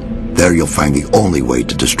 There you'll find the only way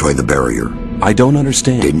to destroy the barrier. I don't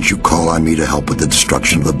understand. Didn't you call on me to help with the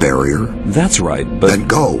destruction of the barrier? That's right, but... Then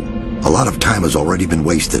go. A lot of time has already been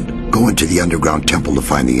wasted. Go into the underground temple to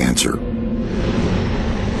find the answer.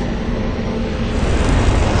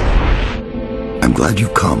 I'm glad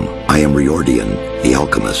you've come. I am Riordian, the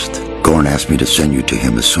alchemist. Gorn asked me to send you to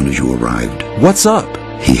him as soon as you arrived. What's up?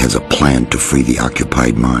 He has a plan to free the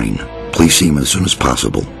occupied mine. Please see him as soon as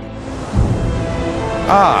possible.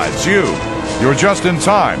 Ah, it's you. You're just in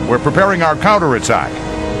time. We're preparing our counterattack.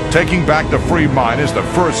 Taking back the free mine is the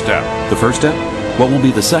first step. The first step? What will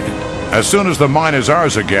be the second? As soon as the mine is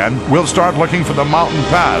ours again, we'll start looking for the mountain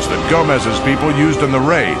pass that Gomez's people used in the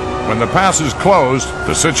raid. When the pass is closed,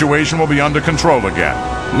 the situation will be under control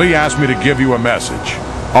again. Lee asked me to give you a message.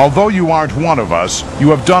 Although you aren't one of us, you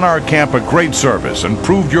have done our camp a great service and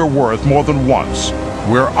proved your worth more than once.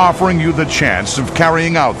 We're offering you the chance of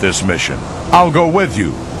carrying out this mission. I'll go with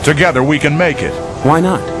you. Together we can make it. Why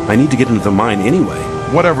not? I need to get into the mine anyway.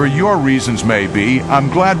 whatever your reasons may be, I'm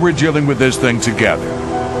glad we're dealing with this thing together.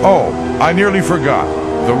 Oh, I nearly forgot.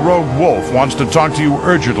 The rogue wolf wants to talk to you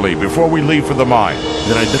urgently before we leave for the mine.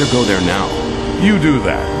 Then I'd better go there now. You do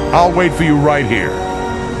that. I'll wait for you right here.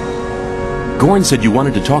 Gorn said you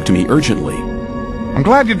wanted to talk to me urgently. I'm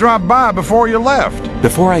glad you dropped by before you left.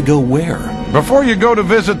 Before I go where? Before you go to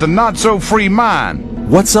visit the not-so-free mine.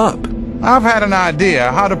 What's up? I've had an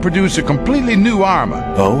idea how to produce a completely new armor.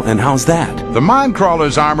 Oh, and how's that? The mine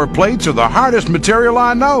crawler's armor plates are the hardest material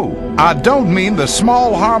I know. I don't mean the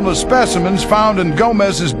small, harmless specimens found in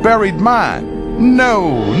Gomez's buried mine.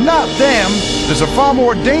 No, not them. There's a far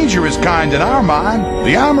more dangerous kind in our mine.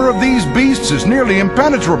 The armor of these beasts is nearly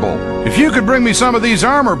impenetrable. If you could bring me some of these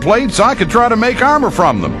armor plates, I could try to make armor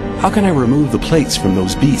from them. How can I remove the plates from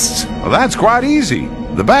those beasts? Well, that's quite easy.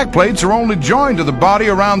 The back plates are only joined to the body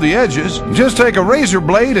around the edges. Just take a razor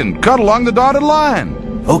blade and cut along the dotted line.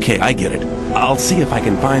 Okay, I get it. I'll see if I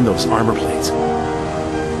can find those armor plates.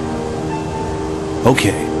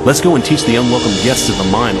 Okay, let's go and teach the unwelcome guests of the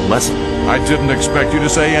mine a lesson. I didn't expect you to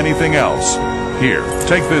say anything else. Here,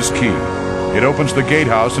 take this key. It opens the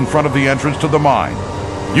gatehouse in front of the entrance to the mine.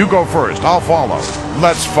 You go first, I'll follow.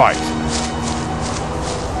 Let's fight.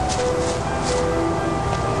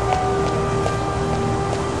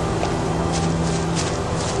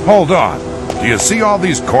 Hold on. Do you see all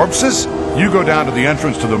these corpses? You go down to the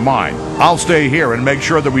entrance to the mine. I'll stay here and make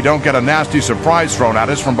sure that we don't get a nasty surprise thrown at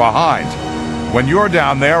us from behind. When you're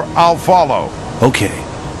down there, I'll follow. Okay.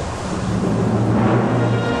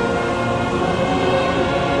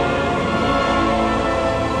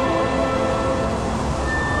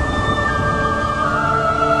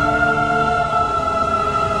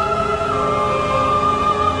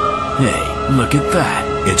 Hey, look at that.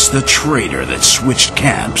 It's the traitor that switched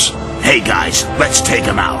camps. Hey guys, let's take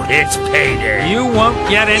him out. It's payday. You won't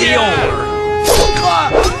get any older.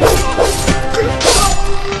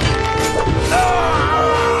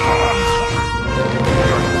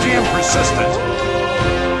 You're damn persistent.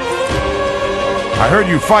 I heard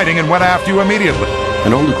you fighting and went after you immediately.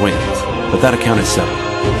 An old acquaintance, but that account is settled.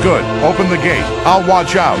 Good. Open the gate. I'll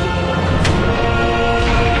watch out.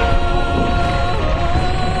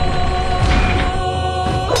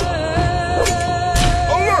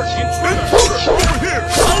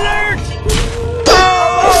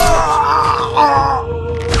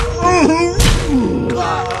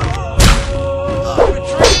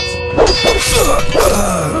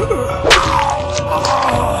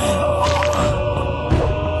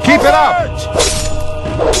 Keep it up! You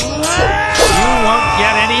won't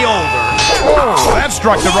get any older. Oh, that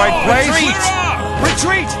struck the right place. Retreat!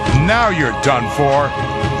 Retreat! Now you're done for.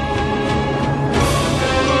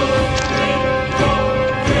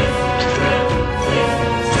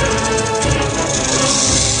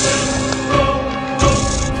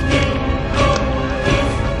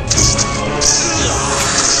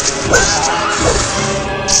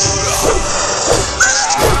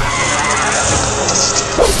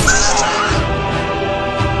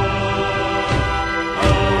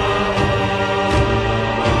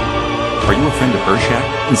 Are you a friend of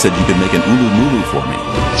Urshak? He said you could make an ulu mulu for me.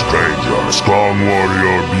 Stranger, strong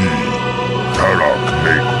warrior be. Tarak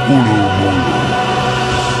make ulu mulu.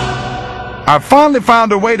 I finally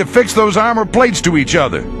found a way to fix those armor plates to each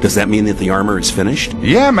other. Does that mean that the armor is finished?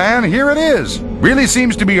 Yeah, man, here it is. Really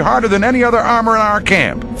seems to be harder than any other armor in our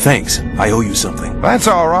camp. Thanks. I owe you something. That's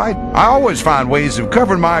all right. I always find ways of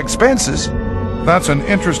covering my expenses. That's an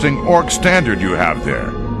interesting orc standard you have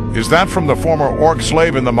there. Is that from the former orc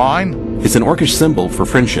slave in the mine? It's an orcish symbol for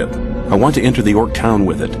friendship. I want to enter the orc town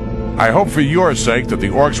with it. I hope for your sake that the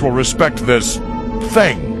orcs will respect this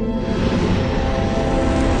thing.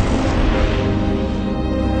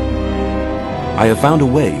 I have found a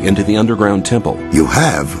way into the underground temple. You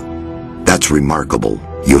have? That's remarkable.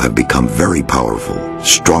 You have become very powerful,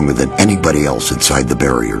 stronger than anybody else inside the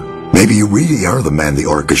barrier. Maybe you really are the man the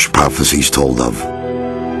orcish prophecies told of.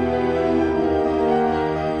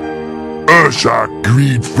 Urshak,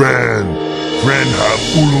 greet friend. Friend have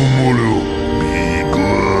ulu mulu. Be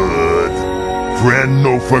good. Friend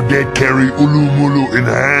no forget carry ulu mulu in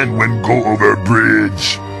hand when go over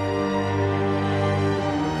bridge.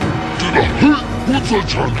 What's a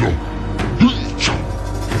jungle? What's a jungle?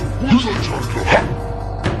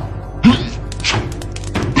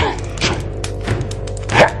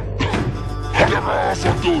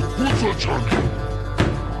 What's a jungle?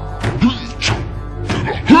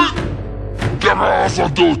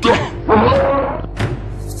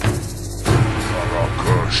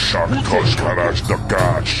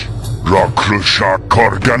 Rakrusha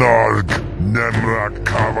Korganarg Nemrak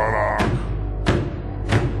Kavarag.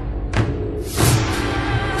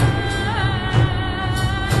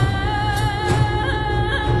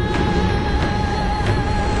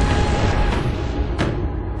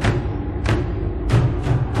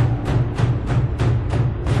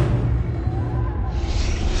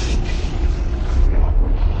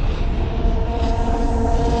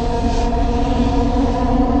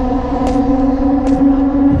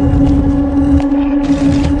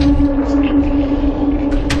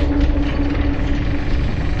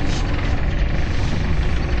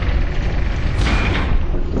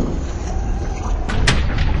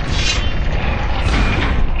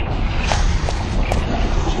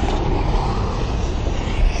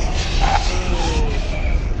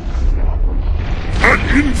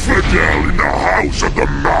 infidel in the house of the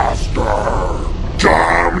master.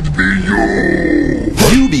 Damned be you!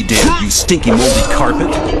 You be damned, you stinky moldy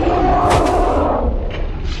carpet!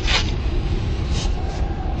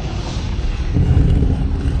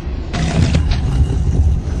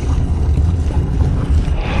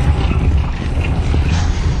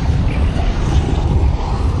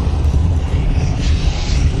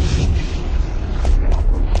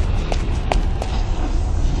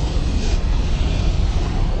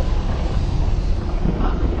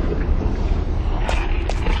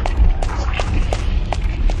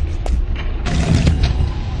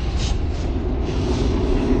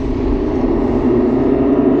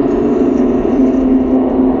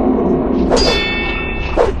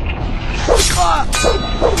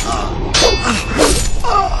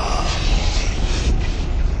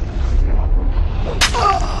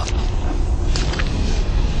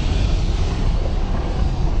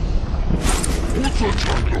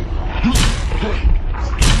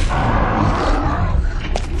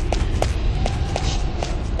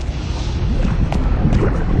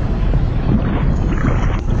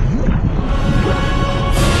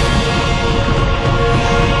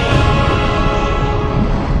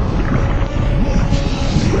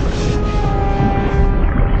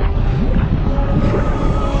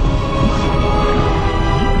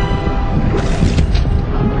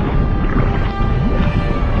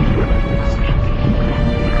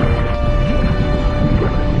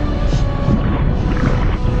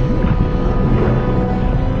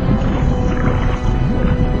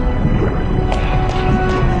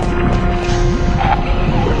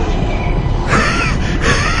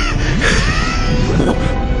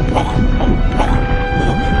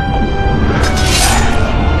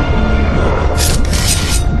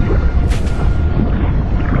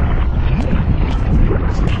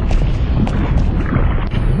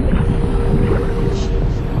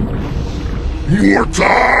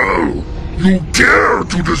 Mortal! You dare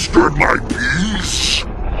to disturb my peace?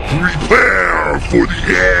 Prepare for the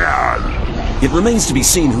end! It remains to be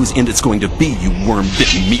seen whose end it's going to be, you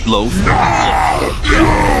worm-bitten meatloaf. Now you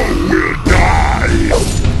will die!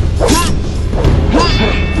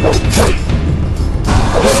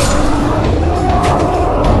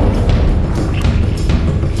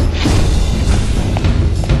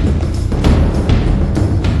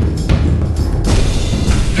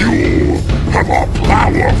 Have a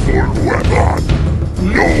powerful weapon.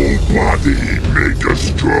 Nobody may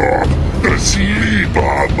disturb the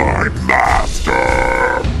sleeper, my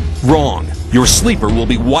master. Wrong. Your sleeper will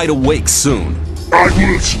be wide awake soon. I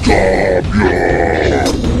will stop you.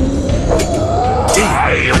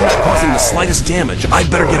 Damn, you're not causing the slightest damage.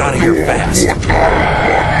 I'd better get out of here fast. Your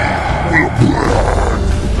body will burn.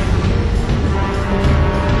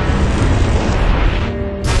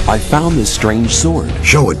 I found this strange sword.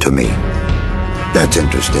 Show it to me. That's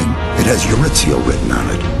interesting. It has Uritzio written on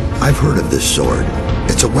it. I've heard of this sword.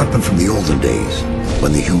 It's a weapon from the olden days,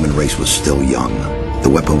 when the human race was still young. The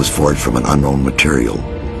weapon was forged from an unknown material,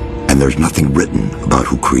 and there's nothing written about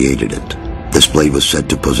who created it. This blade was said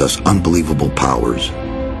to possess unbelievable powers,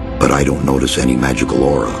 but I don't notice any magical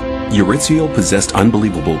aura. Uritzio possessed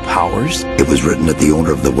unbelievable powers? It was written that the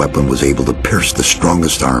owner of the weapon was able to pierce the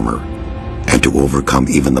strongest armor, and to overcome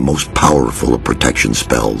even the most powerful of protection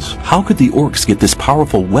spells. How could the orcs get this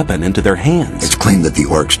powerful weapon into their hands? It's claimed that the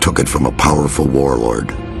orcs took it from a powerful warlord.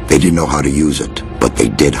 They didn't know how to use it, but they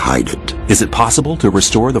did hide it. Is it possible to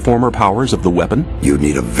restore the former powers of the weapon? You'd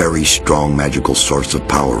need a very strong magical source of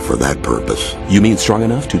power for that purpose. You mean strong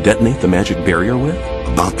enough to detonate the magic barrier with?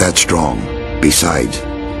 About that strong. Besides,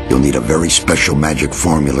 you'll need a very special magic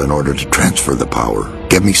formula in order to transfer the power.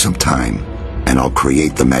 Give me some time, and I'll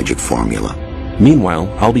create the magic formula. Meanwhile,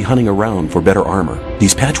 I'll be hunting around for better armor.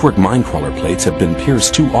 These patchwork minecrawler plates have been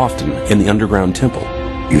pierced too often in the underground temple.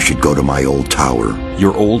 You should go to my old tower.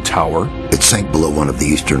 Your old tower? It sank below one of the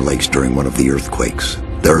eastern lakes during one of the earthquakes.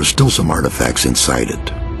 There are still some artifacts inside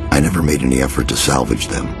it. I never made any effort to salvage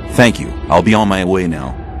them. Thank you. I'll be on my way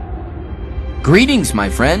now. Greetings, my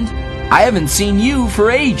friend. I haven't seen you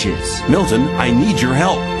for ages. Milton, I need your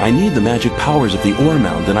help. I need the magic powers of the ore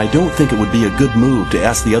mound, and I don't think it would be a good move to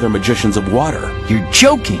ask the other magicians of water. You're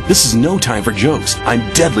joking. This is no time for jokes. I'm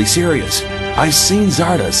deadly serious. I've seen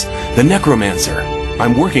Zardas, the necromancer.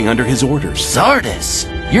 I'm working under his orders. Zardas?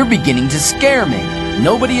 You're beginning to scare me.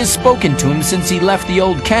 Nobody has spoken to him since he left the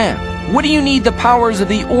old camp. What do you need the powers of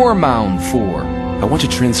the ore mound for? I want to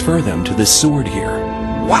transfer them to this sword here.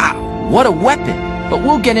 Wow, what a weapon. But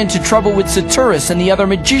we'll get into trouble with Saturus and the other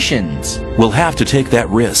magicians. We'll have to take that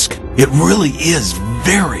risk. It really is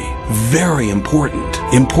very, very important.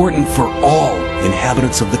 Important for all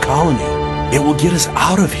inhabitants of the colony. It will get us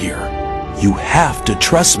out of here. You have to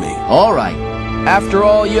trust me. All right. After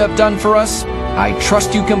all you have done for us, I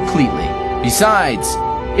trust you completely. Besides,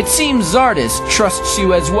 it seems Zardis trusts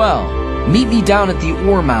you as well. Meet me down at the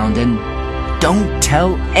ore mound and don't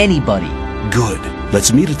tell anybody. Good.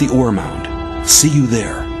 Let's meet at the ore mound. See you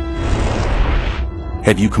there.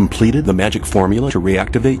 Have you completed the magic formula to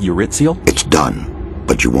reactivate Eurytziel? It's done,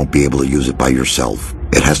 but you won't be able to use it by yourself.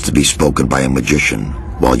 It has to be spoken by a magician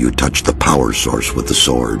while you touch the power source with the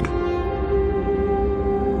sword.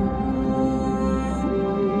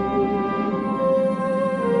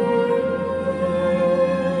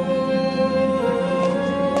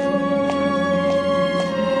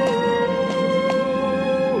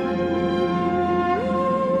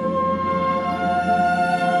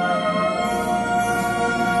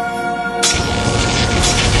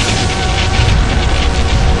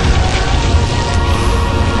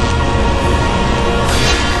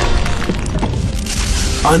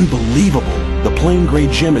 Unbelievable! The plain gray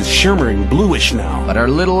gem is shimmering bluish now. But our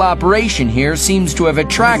little operation here seems to have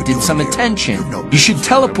attracted some attention. You should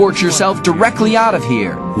teleport yourself directly out of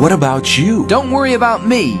here. What about you? Don't worry about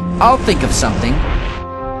me. I'll think of something.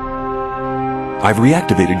 I've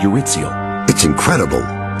reactivated Eurytziel. It's incredible.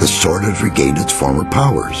 The sword has regained its former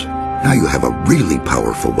powers. Now you have a really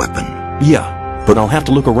powerful weapon. Yeah, but I'll have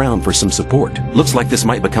to look around for some support. Looks like this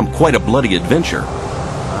might become quite a bloody adventure.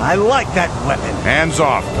 I like that weapon. Hands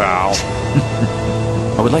off, pal.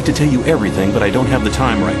 I would like to tell you everything, but I don't have the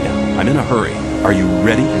time right now. I'm in a hurry. Are you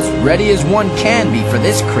ready? As ready as one can be for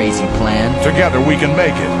this crazy plan. Together we can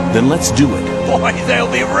make it. Then let's do it. Boy,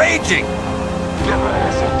 they'll be raging.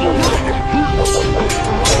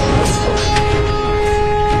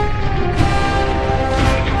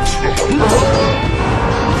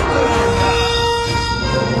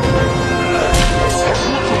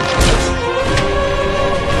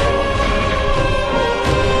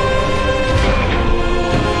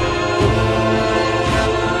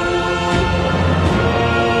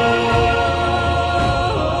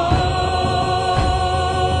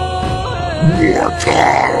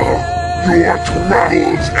 Your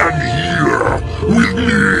travels end here with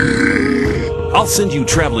me. I'll send you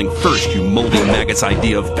traveling first, you moldy maggot's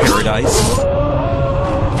idea of paradise.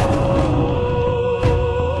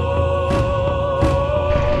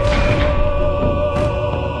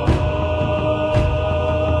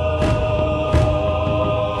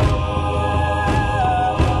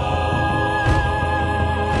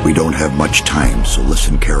 We don't have much time, so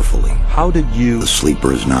listen carefully. How did you... The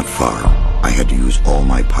sleeper is not far. I had to use all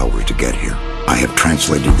my power to get here. I have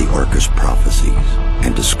translated the Orcus prophecies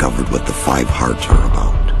and discovered what the 5 hearts are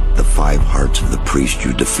about. The 5 hearts of the priest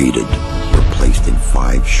you defeated were placed in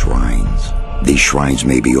 5 shrines. These shrines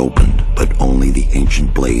may be opened, but only the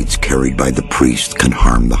ancient blades carried by the priest can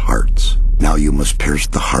harm the hearts. Now you must pierce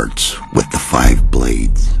the hearts with the 5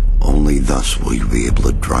 blades. Only thus will you be able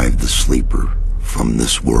to drive the sleeper from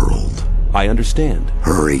this world. I understand.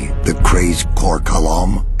 Hurry, the crazed Kor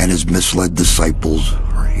Kalam and his misled disciples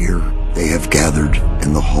are here. They have gathered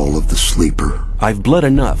in the Hall of the Sleeper. I've bled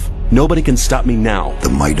enough. Nobody can stop me now. The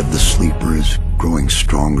might of the Sleeper is growing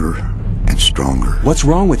stronger and stronger. What's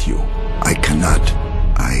wrong with you? I cannot.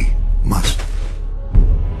 I must.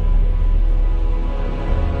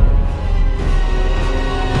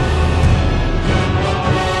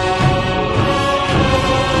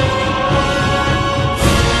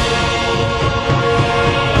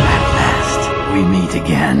 We meet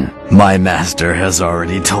again. My master has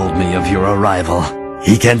already told me of your arrival.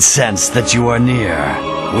 He can sense that you are near.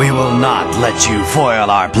 We will not let you foil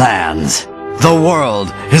our plans. The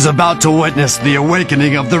world is about to witness the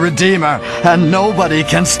awakening of the Redeemer, and nobody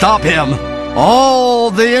can stop him. All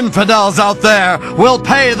the infidels out there will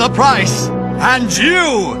pay the price, and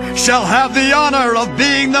you shall have the honor of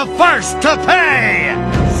being the first to pay.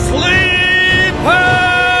 Sleeper!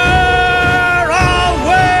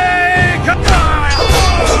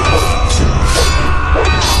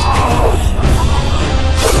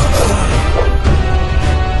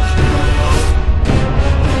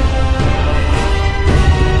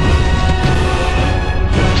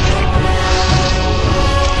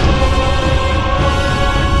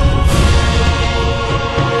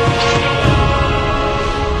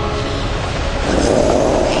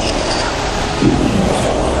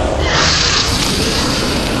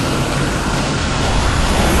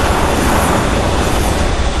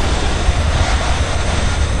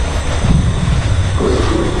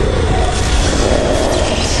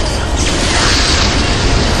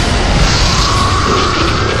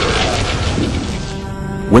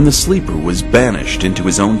 When the sleeper was banished into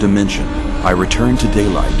his own dimension, I returned to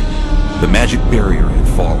daylight. The magic barrier had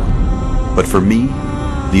fallen, But for me,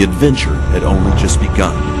 the adventure had only just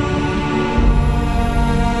begun.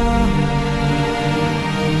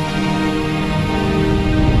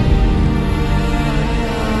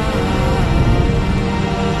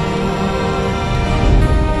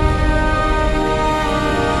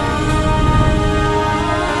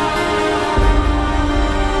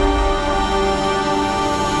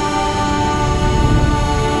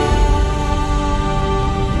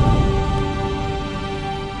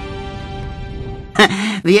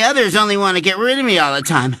 The others only want to get rid of me all the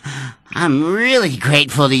time. I'm really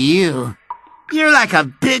grateful to you. You're like a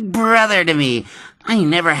big brother to me. I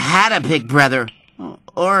never had a big brother,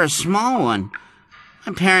 or a small one.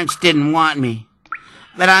 My parents didn't want me,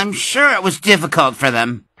 but I'm sure it was difficult for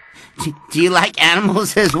them. Do you like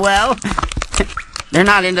animals as well? They're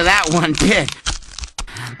not into that one bit.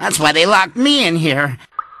 That's why they locked me in here.